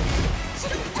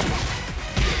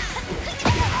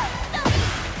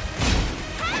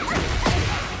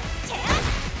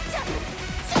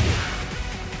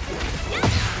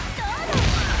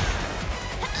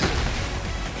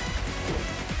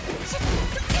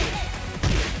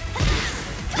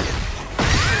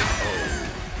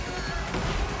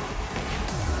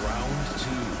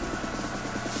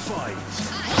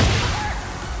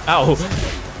 Ow.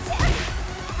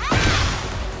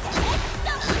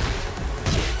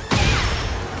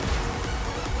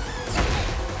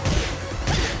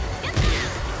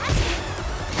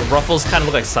 The ruffles kind of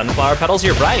look like sunflower petals.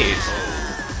 You're right.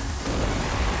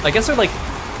 I guess they're like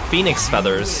phoenix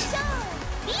feathers.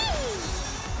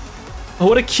 Oh,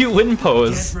 what a cute wind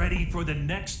pose. Get ready for the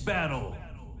next battle.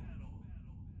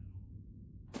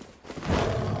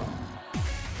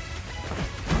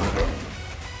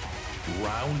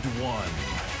 Round 1.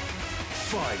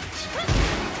 Fight.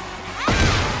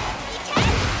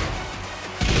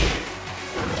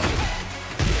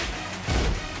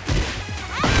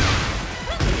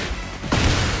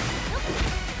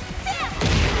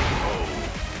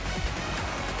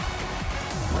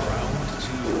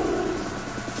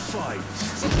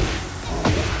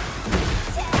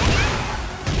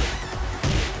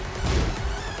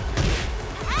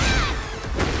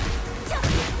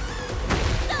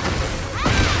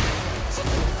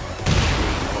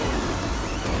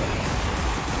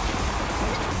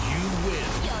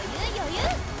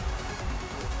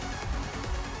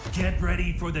 Get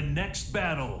ready for the next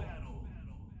battle.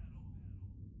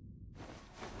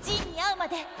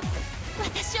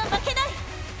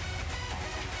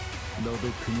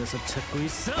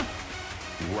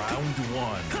 Round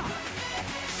 1.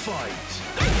 Fight.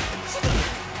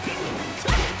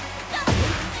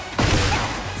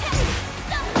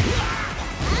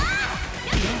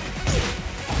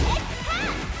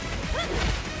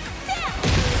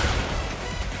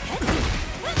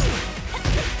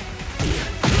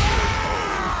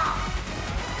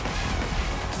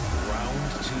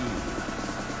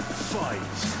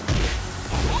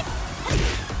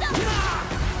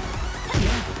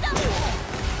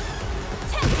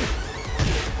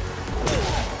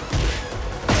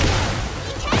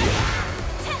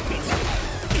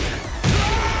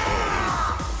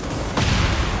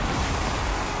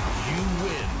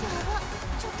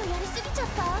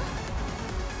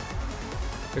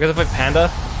 We gotta fight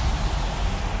Panda.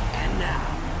 And now,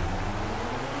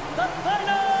 the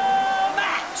final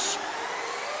match!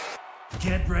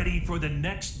 Get ready for the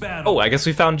next battle. Oh, I guess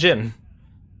we found Jin.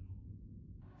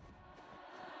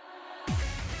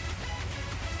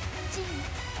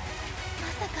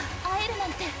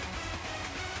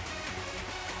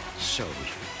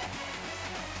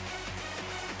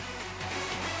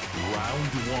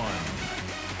 Round one.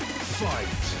 Fight.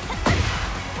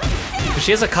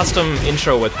 She has a custom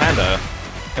intro with Panda,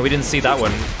 and we didn't see that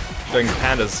one during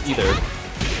Pandas either.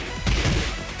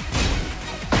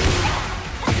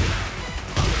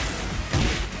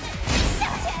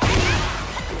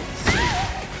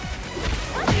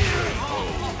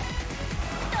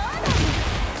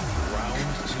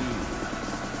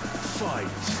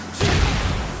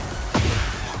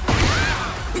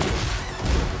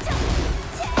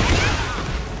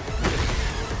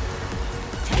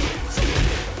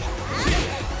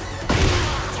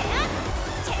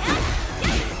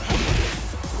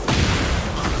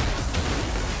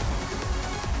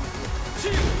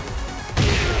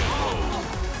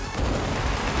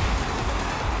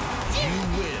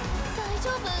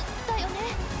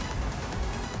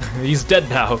 He's dead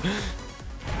now.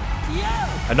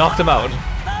 I knocked him out.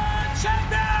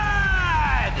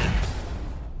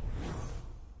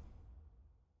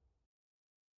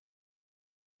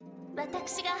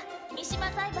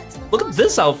 Look at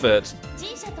this outfit.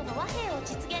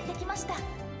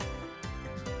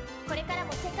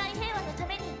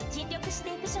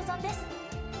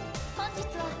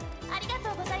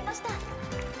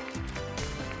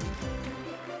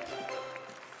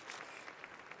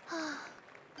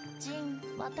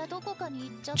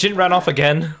 Jin ran off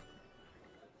again.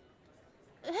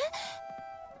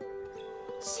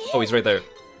 Oh, he's right there.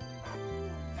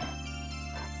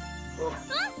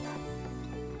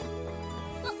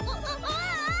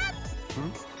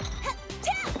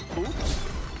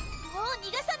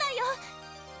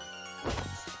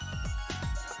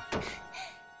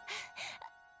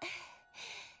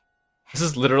 This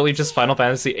is literally just Final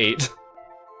Fantasy VIII.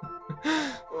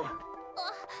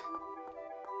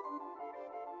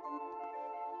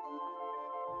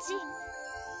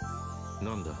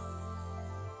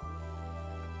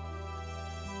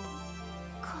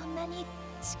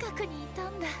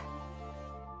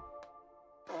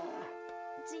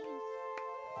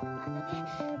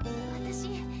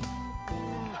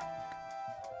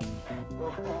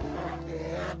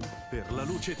 Per la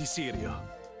luce di Sirio.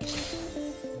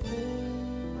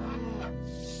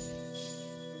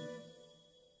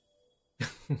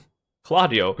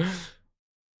 Claudio.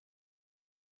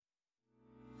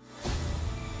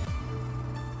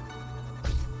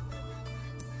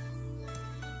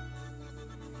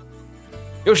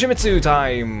 Yoshimitsu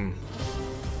time!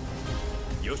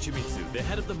 Yoshimitsu, the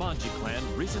head of the Manji clan,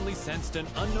 recently sensed an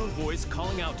unknown voice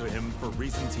calling out to him for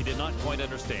reasons he did not quite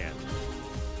understand.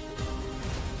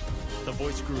 The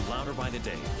voice grew louder by the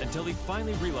day, until he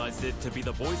finally realized it to be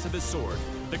the voice of his sword,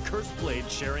 the cursed blade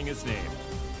sharing his name.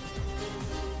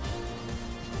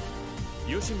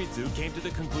 Yoshimitsu came to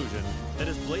the conclusion that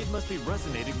his blade must be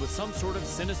resonating with some sort of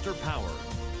sinister power.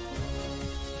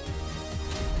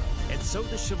 And so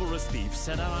the chivalrous thief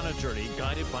set out on a journey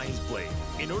guided by his blade,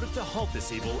 in order to halt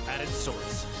this evil at its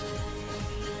source.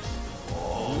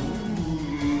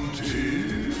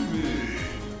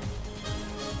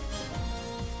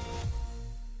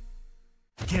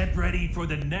 Get ready for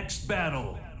the next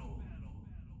battle.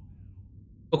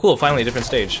 Oh cool, finally a different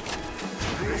stage.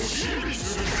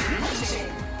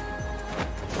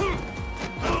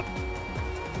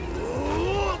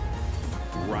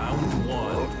 Round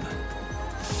one.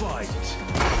 Fight.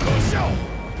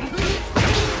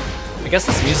 I guess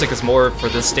this music is more for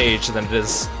this stage than it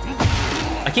is...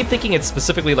 I keep thinking it's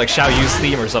specifically like Xiao Yu's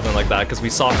theme or something like that, because we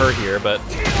saw her here, but...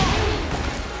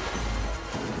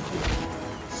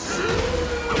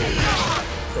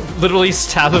 Literally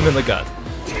stab him in the gut.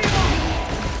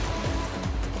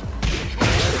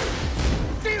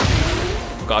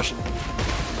 Oh gosh.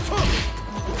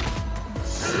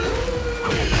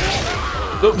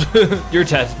 Oh, you're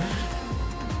dead.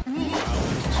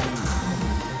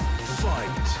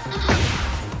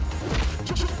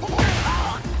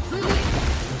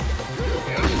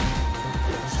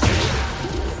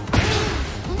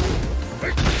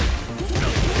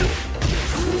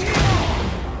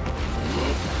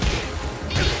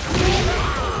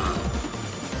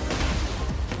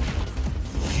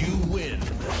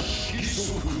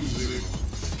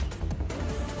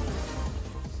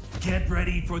 Get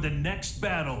ready for the next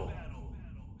battle.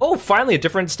 Oh, finally a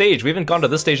different stage. We haven't gone to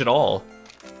this stage at all.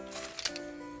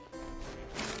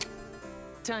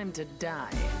 Time to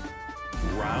die.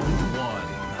 Round 1.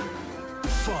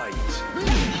 Fight.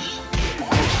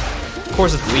 Of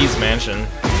course, it's Lee's mansion.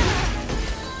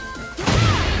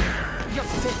 You're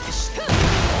finished.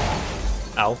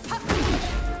 Ow.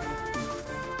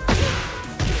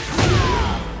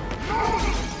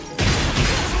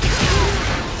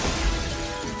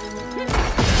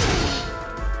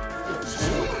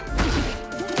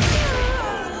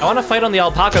 I want to fight on the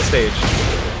alpaca stage.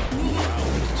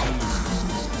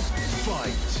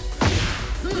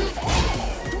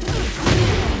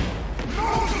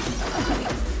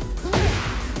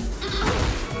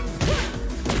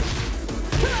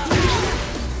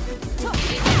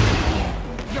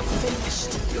 You're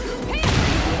finished.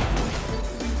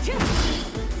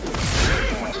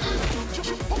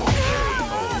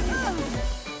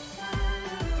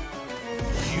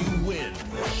 You win.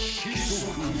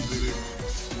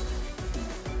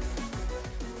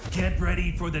 Get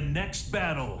ready for the next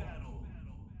battle.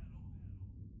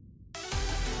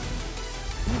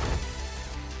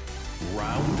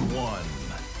 Round 1.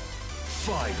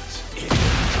 Fight.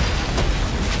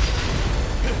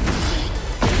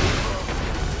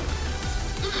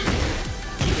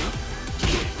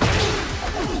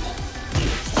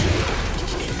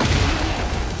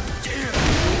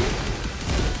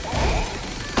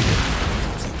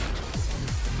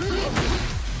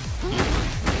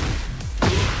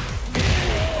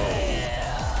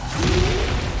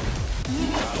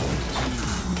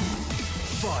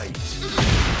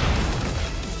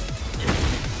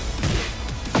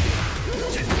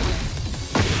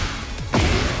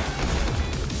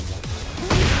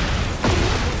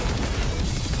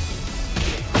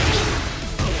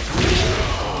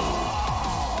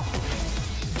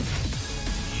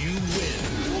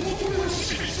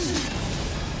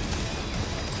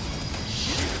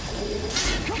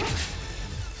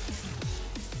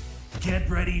 Get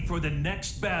ready for the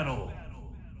next battle.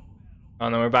 Oh,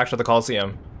 and then we're back to the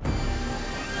Coliseum.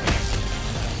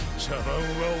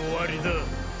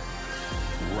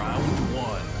 Round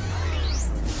 1.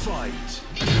 Fight.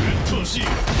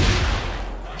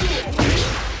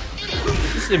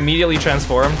 Just immediately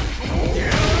transform.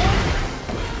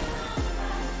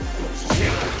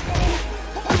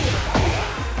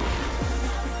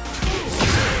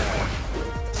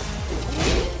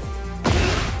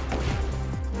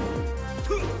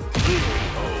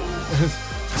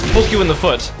 Just poke you in the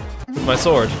foot with my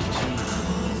sword.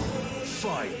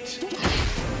 Fight.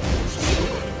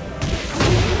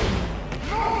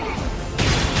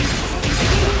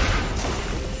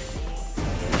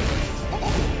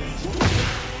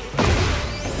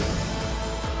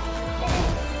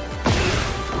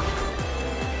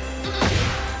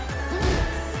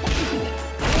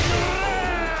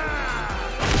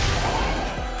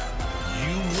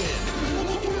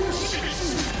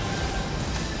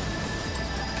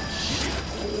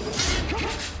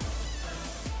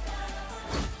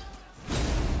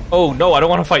 Oh no, I don't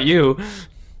want to fight you.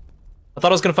 I thought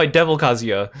I was gonna fight Devil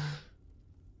Kazuya.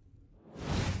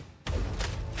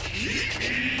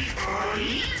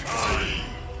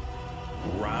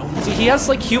 See, he has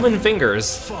like human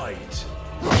fingers. Fight.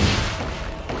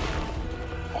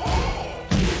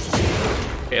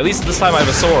 Okay, at least this time I have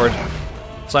a sword,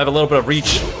 so I have a little bit of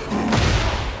reach.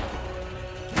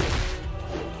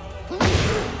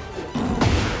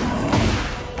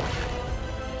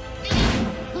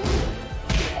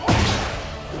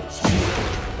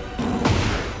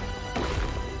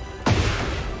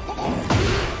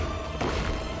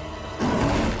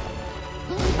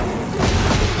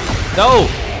 No!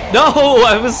 No!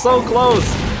 I was so close!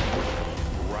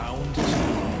 Round 2.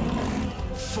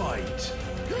 Fight.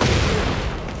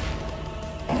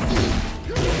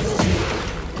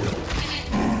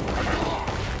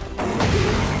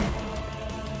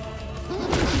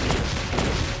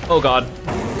 Oh god.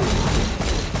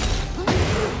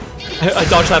 I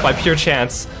dodged that by pure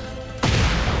chance.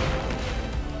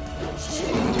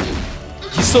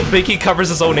 He's so big he covers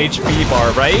his own HP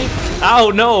bar, right? Ow,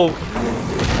 no!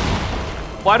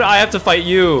 Why do I have to fight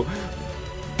you?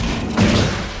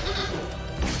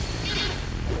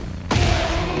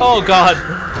 Oh god.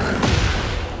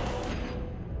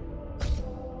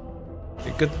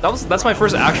 Good. That's my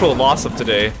first actual loss of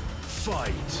today.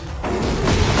 Fight.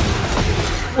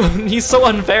 He's so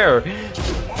unfair.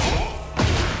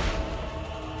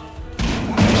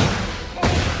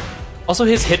 Also,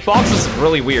 his hitbox is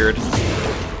really weird.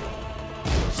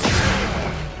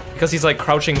 Because he's like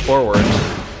crouching forward.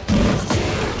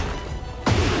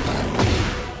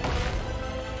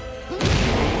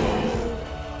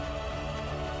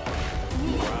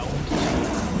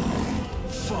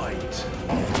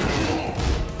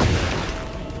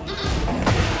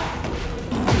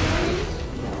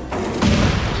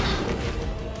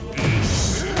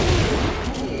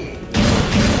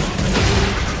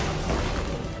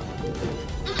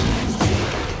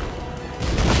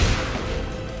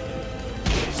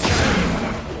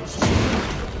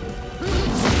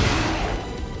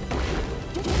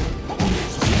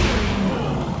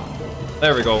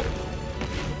 There we go.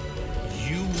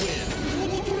 You win.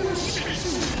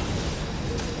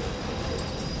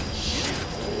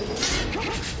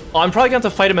 Oh, I'm probably going to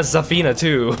have to fight him as Zafina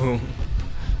too.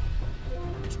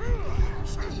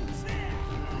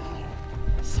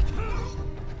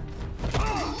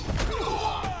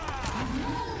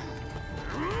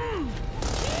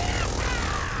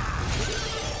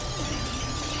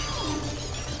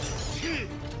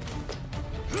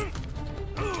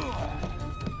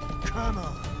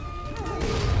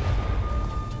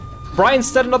 Brian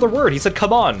said another word. He said,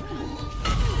 "Come on."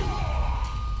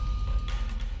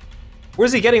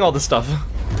 Where's he getting all this stuff?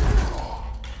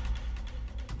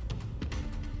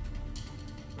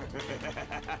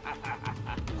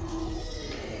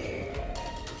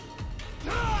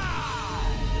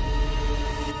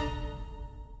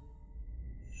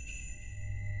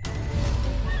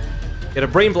 Get a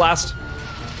brain blast.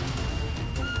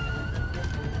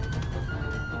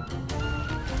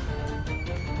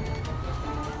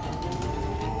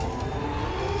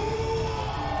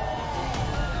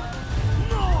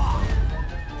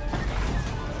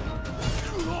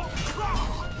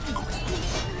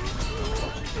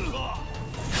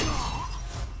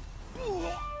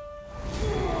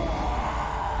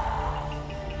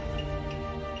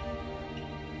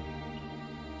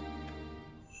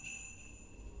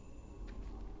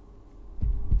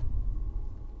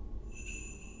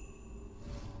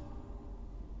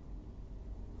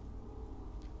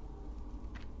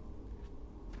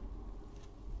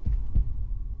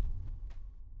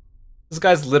 This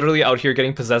guy's literally out here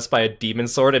getting possessed by a demon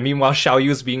sword, and meanwhile Xiaoyu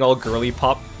is being all girly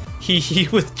pop hee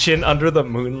with Jin under the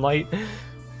moonlight.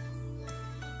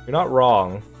 You're not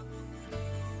wrong.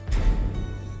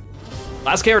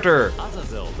 Last character!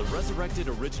 Azazel, the resurrected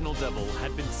original devil,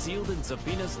 had been sealed in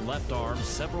Zafina's left arm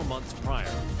several months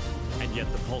prior, and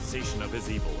yet the pulsation of his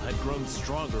evil had grown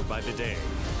stronger by the day.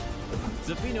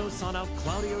 Zafino sought out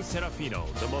Claudio Serafino,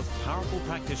 the most powerful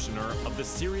practitioner of the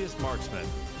serious marksman.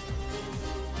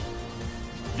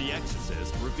 The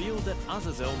exorcist revealed that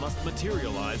Azazel must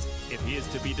materialize if he is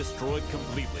to be destroyed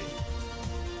completely.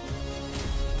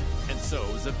 And so,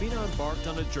 Zafina embarked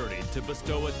on a journey to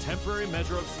bestow a temporary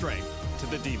measure of strength to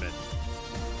the demon.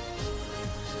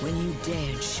 When you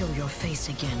dared show your face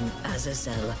again,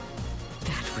 Azazel,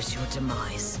 that was your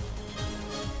demise.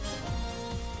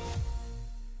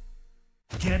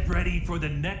 Get ready for the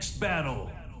next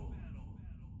battle.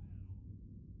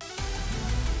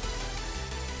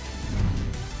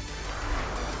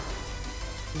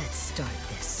 Let's start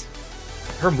this.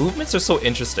 Her movements are so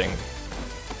interesting. I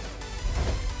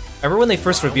remember when they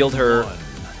first revealed her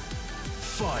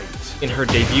in her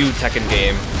debut Tekken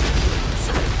game.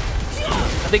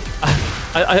 I think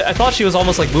I thought she was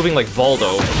almost like moving like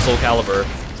Voldo from Soul Calibur.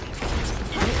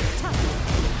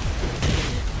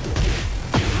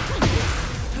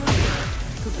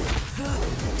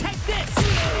 Take this!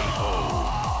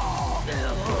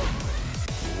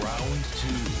 Round 2.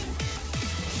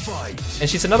 Fight. And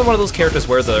she's another one of those characters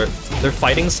where their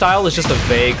fighting style is just a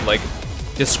vague like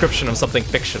description of something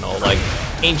fictional, like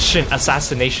ancient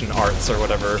assassination arts or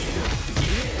whatever.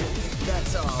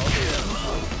 That's all.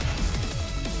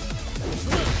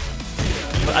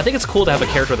 But I think it's cool to have a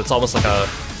character that's almost like a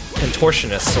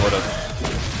contortionist, sort of.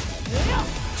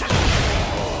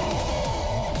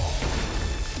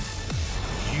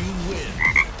 You win.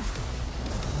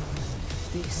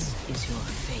 This is your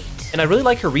fate. And I really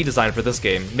like her redesign for this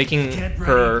game, making Get ready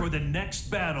her for the next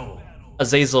battle.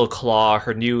 Azazel Claw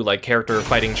her new like character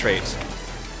fighting trait.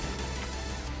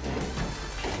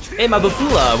 Hey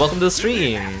Mabufula, welcome to the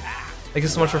stream. Thank you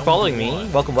so much for following me.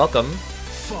 Welcome, welcome.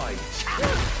 Fight.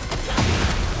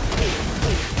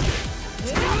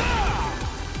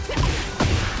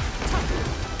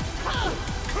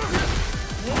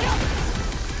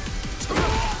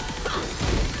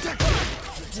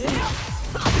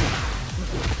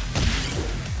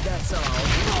 That's all.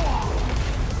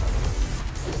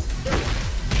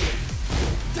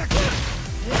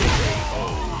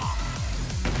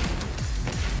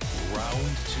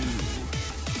 Round 2.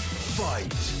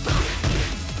 Fight.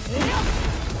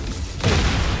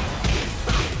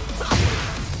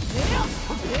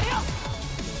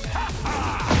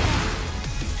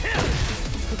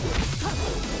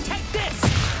 Take this!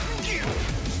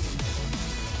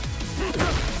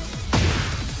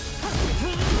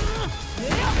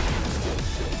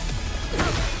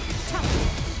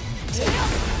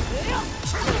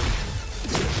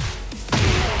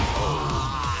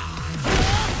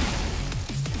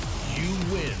 You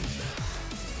win.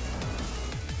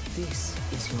 This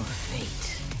is your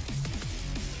fate.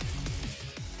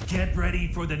 Get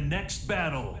ready for the next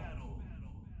battle.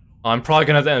 Oh, I'm probably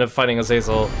gonna have to end up fighting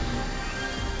Azazel. I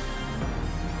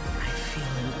feel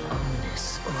an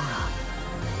ominous aura.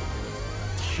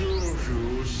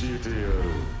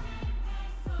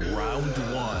 Round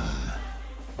 1.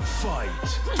 Fight.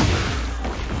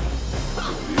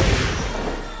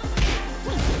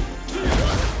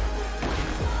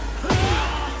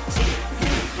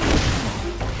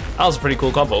 That was a pretty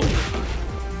cool combo.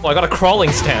 Oh, I got a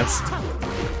crawling stance.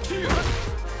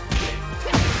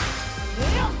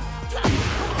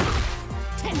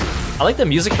 I like the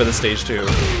music for this stage too.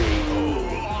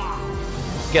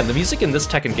 Again, the music in this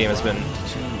Tekken game has been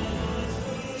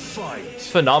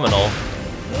phenomenal.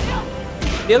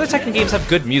 The other Tekken games have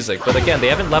good music, but again, they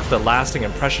haven't left a lasting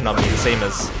impression on me the same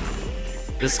as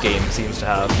this game seems to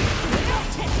have.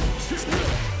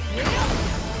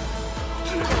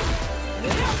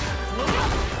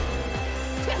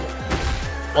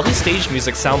 All these stage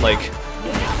music sound like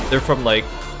they're from like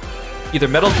either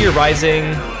Metal Gear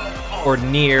Rising or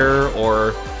Nier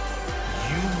or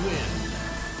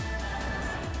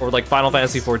like Final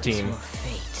Fantasy XIV,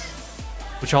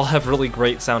 which all have really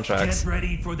great soundtracks. Get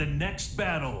ready for the next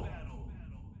battle.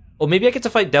 Well, maybe I get to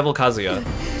fight Devil Kazuya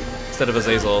instead of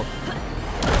Azazel. Not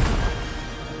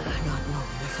long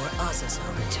before Azazel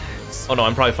returns. Oh no,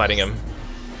 I'm probably fighting him.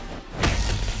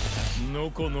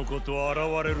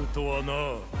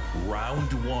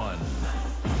 Round 1.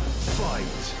 Fight.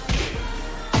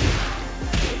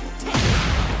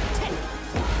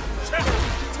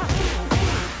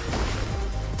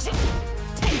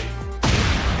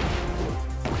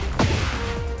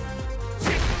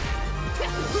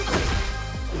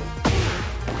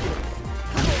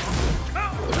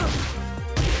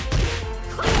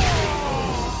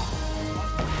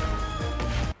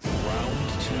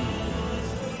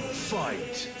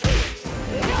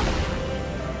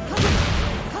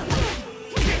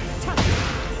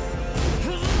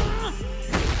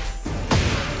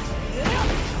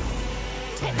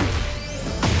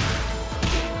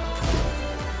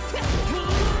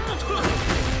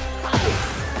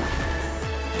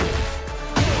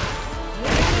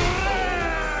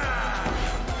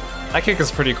 That kick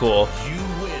is pretty cool.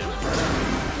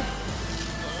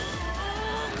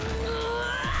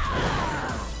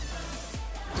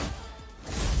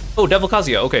 Oh, Devil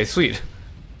Kazuya. Okay, sweet.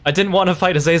 I didn't want to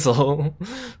fight Azazel.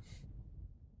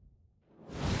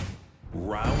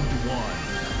 Round 1.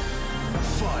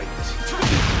 Fight.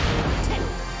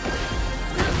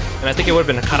 And I think it would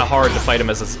have been kind of hard to fight him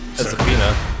as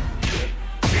Azucena.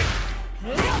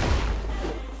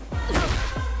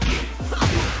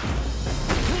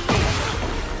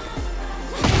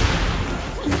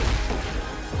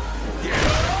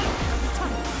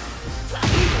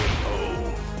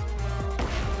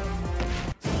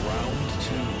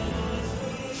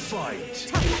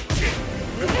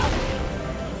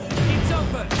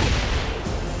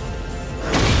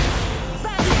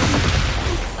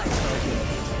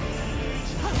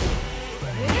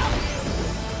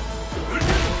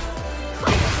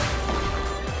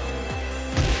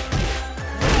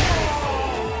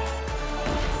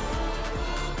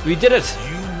 We did it!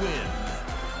 You win.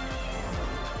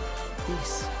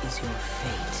 This is your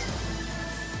fate.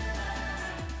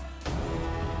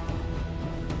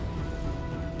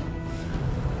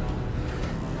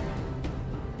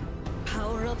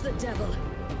 Power of the devil,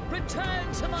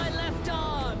 return to my left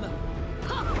arm!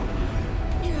 Ha!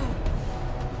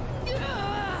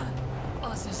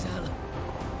 Azazel,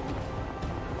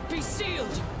 be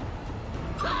sealed!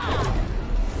 Ha!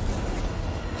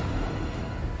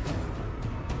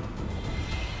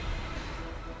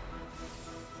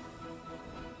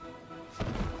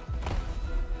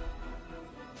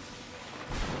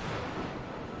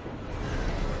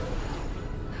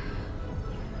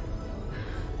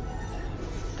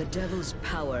 The devil's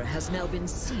power has now been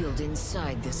sealed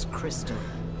inside this crystal.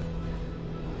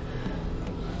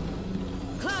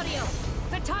 Claudio,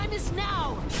 the time is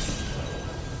now!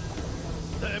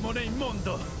 Demone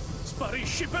immondo,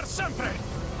 sparisci per sempre!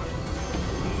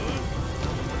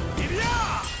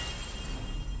 Via!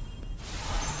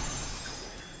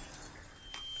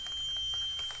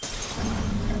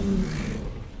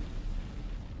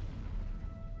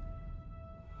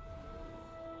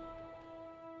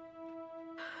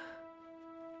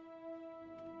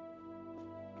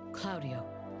 Claudio,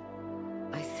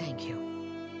 I thank you.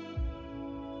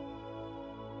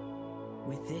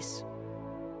 With this,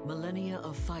 millennia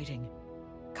of fighting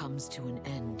comes to an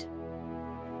end.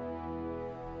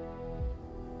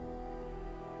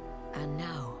 And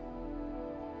now,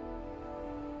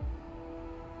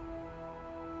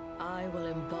 I will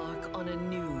embark on a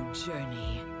new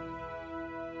journey.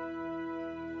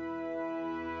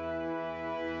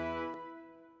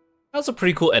 That's a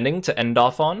pretty cool ending to end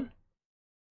off on.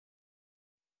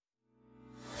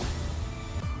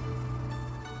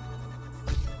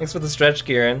 Thanks for the stretch,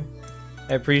 Kieran.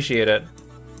 I appreciate it.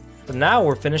 So now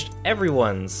we're finished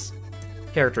everyone's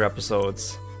character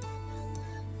episodes.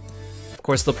 Of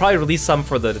course, they'll probably release some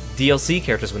for the DLC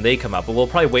characters when they come out, but we'll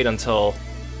probably wait until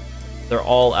they're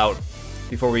all out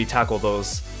before we tackle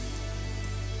those.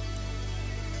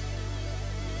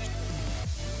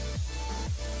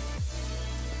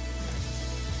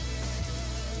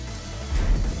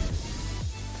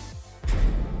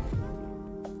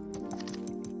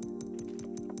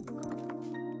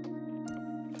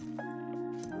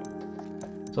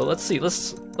 So let's see,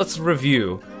 let's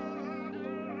review.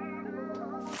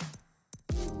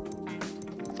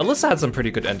 Alyssa had some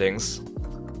pretty good endings.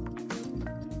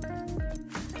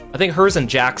 I think hers and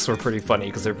Jack's were pretty funny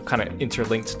because they're kind of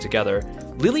interlinked together.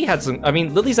 Lily had some, I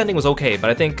mean, Lily's ending was okay, but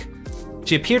I think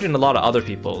she appeared in a lot of other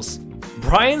people's.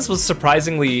 Brian's was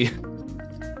surprisingly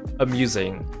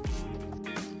amusing.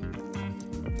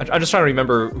 I'm just trying to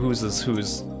remember whose is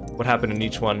whose, what happened in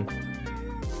each one.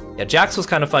 Yeah, Jack's was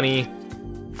kind of funny.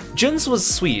 Jin's was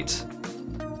sweet,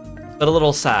 but a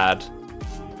little sad.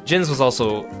 Jin's was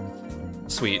also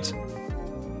sweet.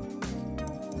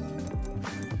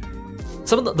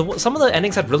 Some of the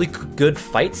endings had really good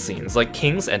fight scenes. Like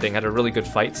King's ending had a really good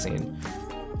fight scene.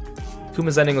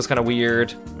 Kuma's ending was kind of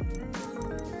weird.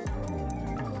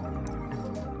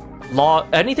 Law,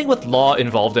 anything with Law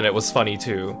involved in it was funny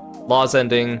too. Law's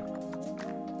ending,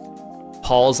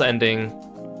 Paul's ending.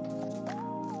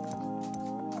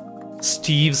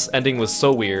 Steve's ending was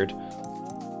so weird.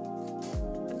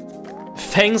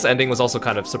 Feng's ending was also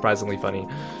kind of surprisingly funny,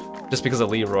 just because of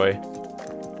Leroy.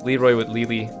 Leroy with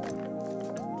Lily.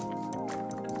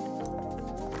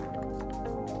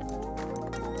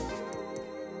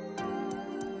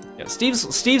 Yeah,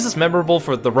 Steve's is memorable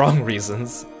for the wrong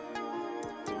reasons.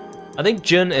 I think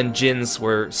Jun and Jin's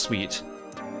were sweet.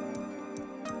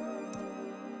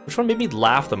 Which one made me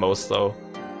laugh the most, though?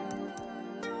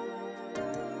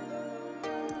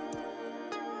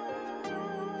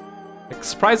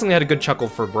 Surprisingly, I had a good chuckle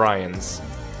for Brian's.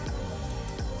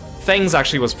 Feng's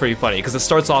actually was pretty funny because it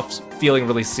starts off feeling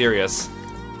really serious,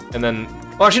 and then,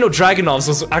 well, actually no, Dragunov's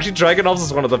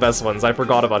was one of the best ones. I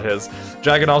forgot about his.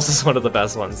 Dragunov's is one of the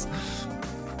best ones,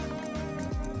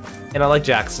 and I like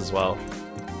Jack's as well.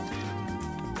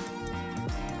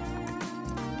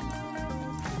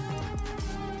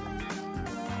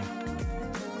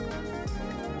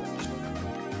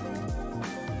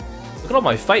 Look at all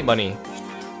my fight money.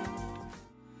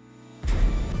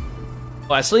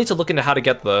 Oh, I still need to look into how to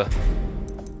get the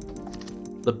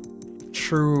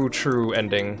true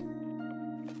ending.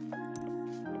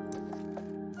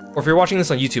 Or if you're watching this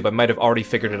on YouTube, I might have already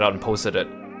figured it out and posted it.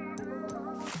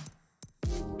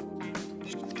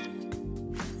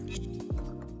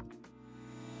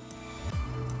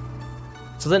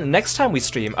 So then next time we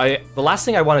stream, the last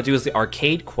thing I want to do is the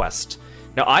arcade quest.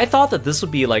 Now I thought that this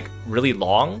would be like really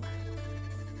long,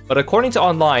 but according to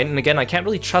online, and again, I can't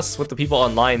really trust what the people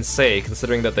online say,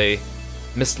 considering that they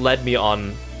misled me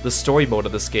on the story mode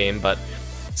of this game, but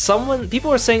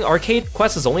people are saying Arcade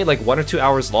Quest is only like 1 or 2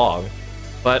 hours long,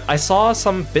 but I saw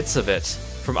some bits of it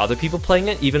from other people playing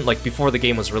it, even like before the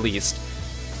game was released.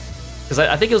 Because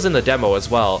I think it was in the demo as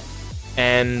well,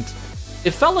 and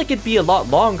it felt like it'd be a lot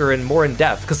longer and more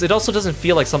in-depth, because it also doesn't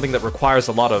feel like something that requires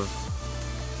a lot of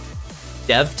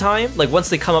dev time. Like once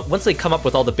they come up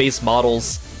with all the base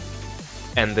models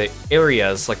and the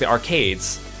areas, like the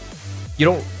arcades, you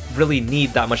don't really need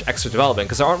that much extra development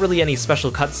because there aren't really any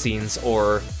special cutscenes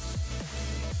or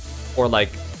like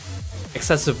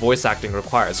excessive voice acting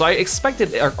required. So I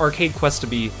expected Arcade Quest to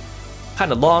be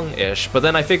kind of long-ish, but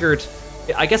then I figured,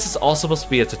 I guess it's all supposed to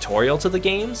be a tutorial to the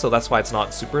game, so that's why it's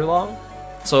not super long.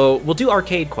 So we'll do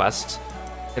Arcade Quest,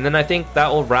 and then I think that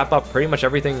will wrap up pretty much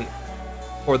everything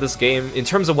for this game in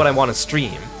terms of what I want to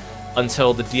stream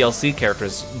until the DLC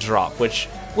characters drop, which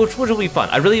will be fun.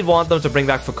 I really want them to bring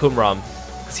back Fakumram,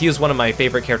 because he was one of my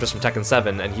favorite characters from Tekken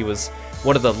 7, and he was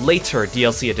one of the later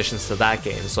DLC additions to that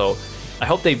game, so I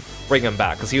hope they bring him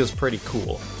back, because he was pretty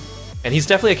cool. And he's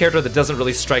definitely a character that doesn't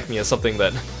really strike me as something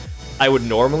that I would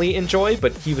normally enjoy,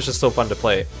 but he was just so fun to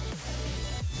play.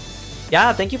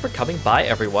 Yeah, thank you for coming by,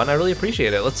 everyone. I really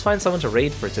appreciate it. Let's find someone to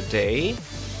raid for today.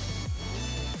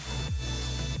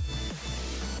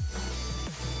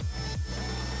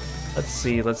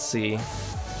 Let's see.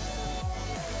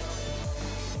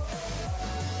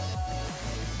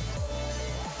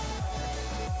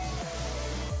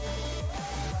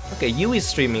 Okay, Yui's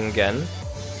streaming again.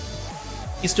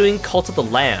 He's doing Cult of the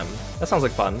Lamb. That sounds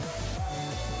like fun.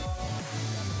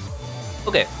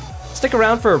 Okay, Stick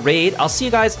around for a raid. I'll see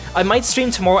you guys. I might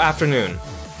stream tomorrow afternoon.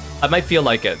 I might feel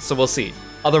like it, so we'll see.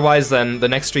 Otherwise, then the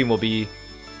next stream will be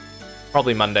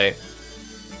probably Monday.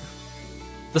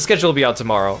 The schedule will be out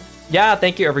tomorrow. Yeah,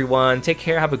 thank you everyone. Take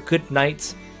care, have a good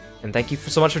night. And thank you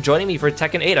so much for joining me for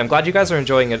Tekken 8. I'm glad you guys are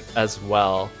enjoying it as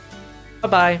well.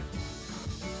 Bye-bye.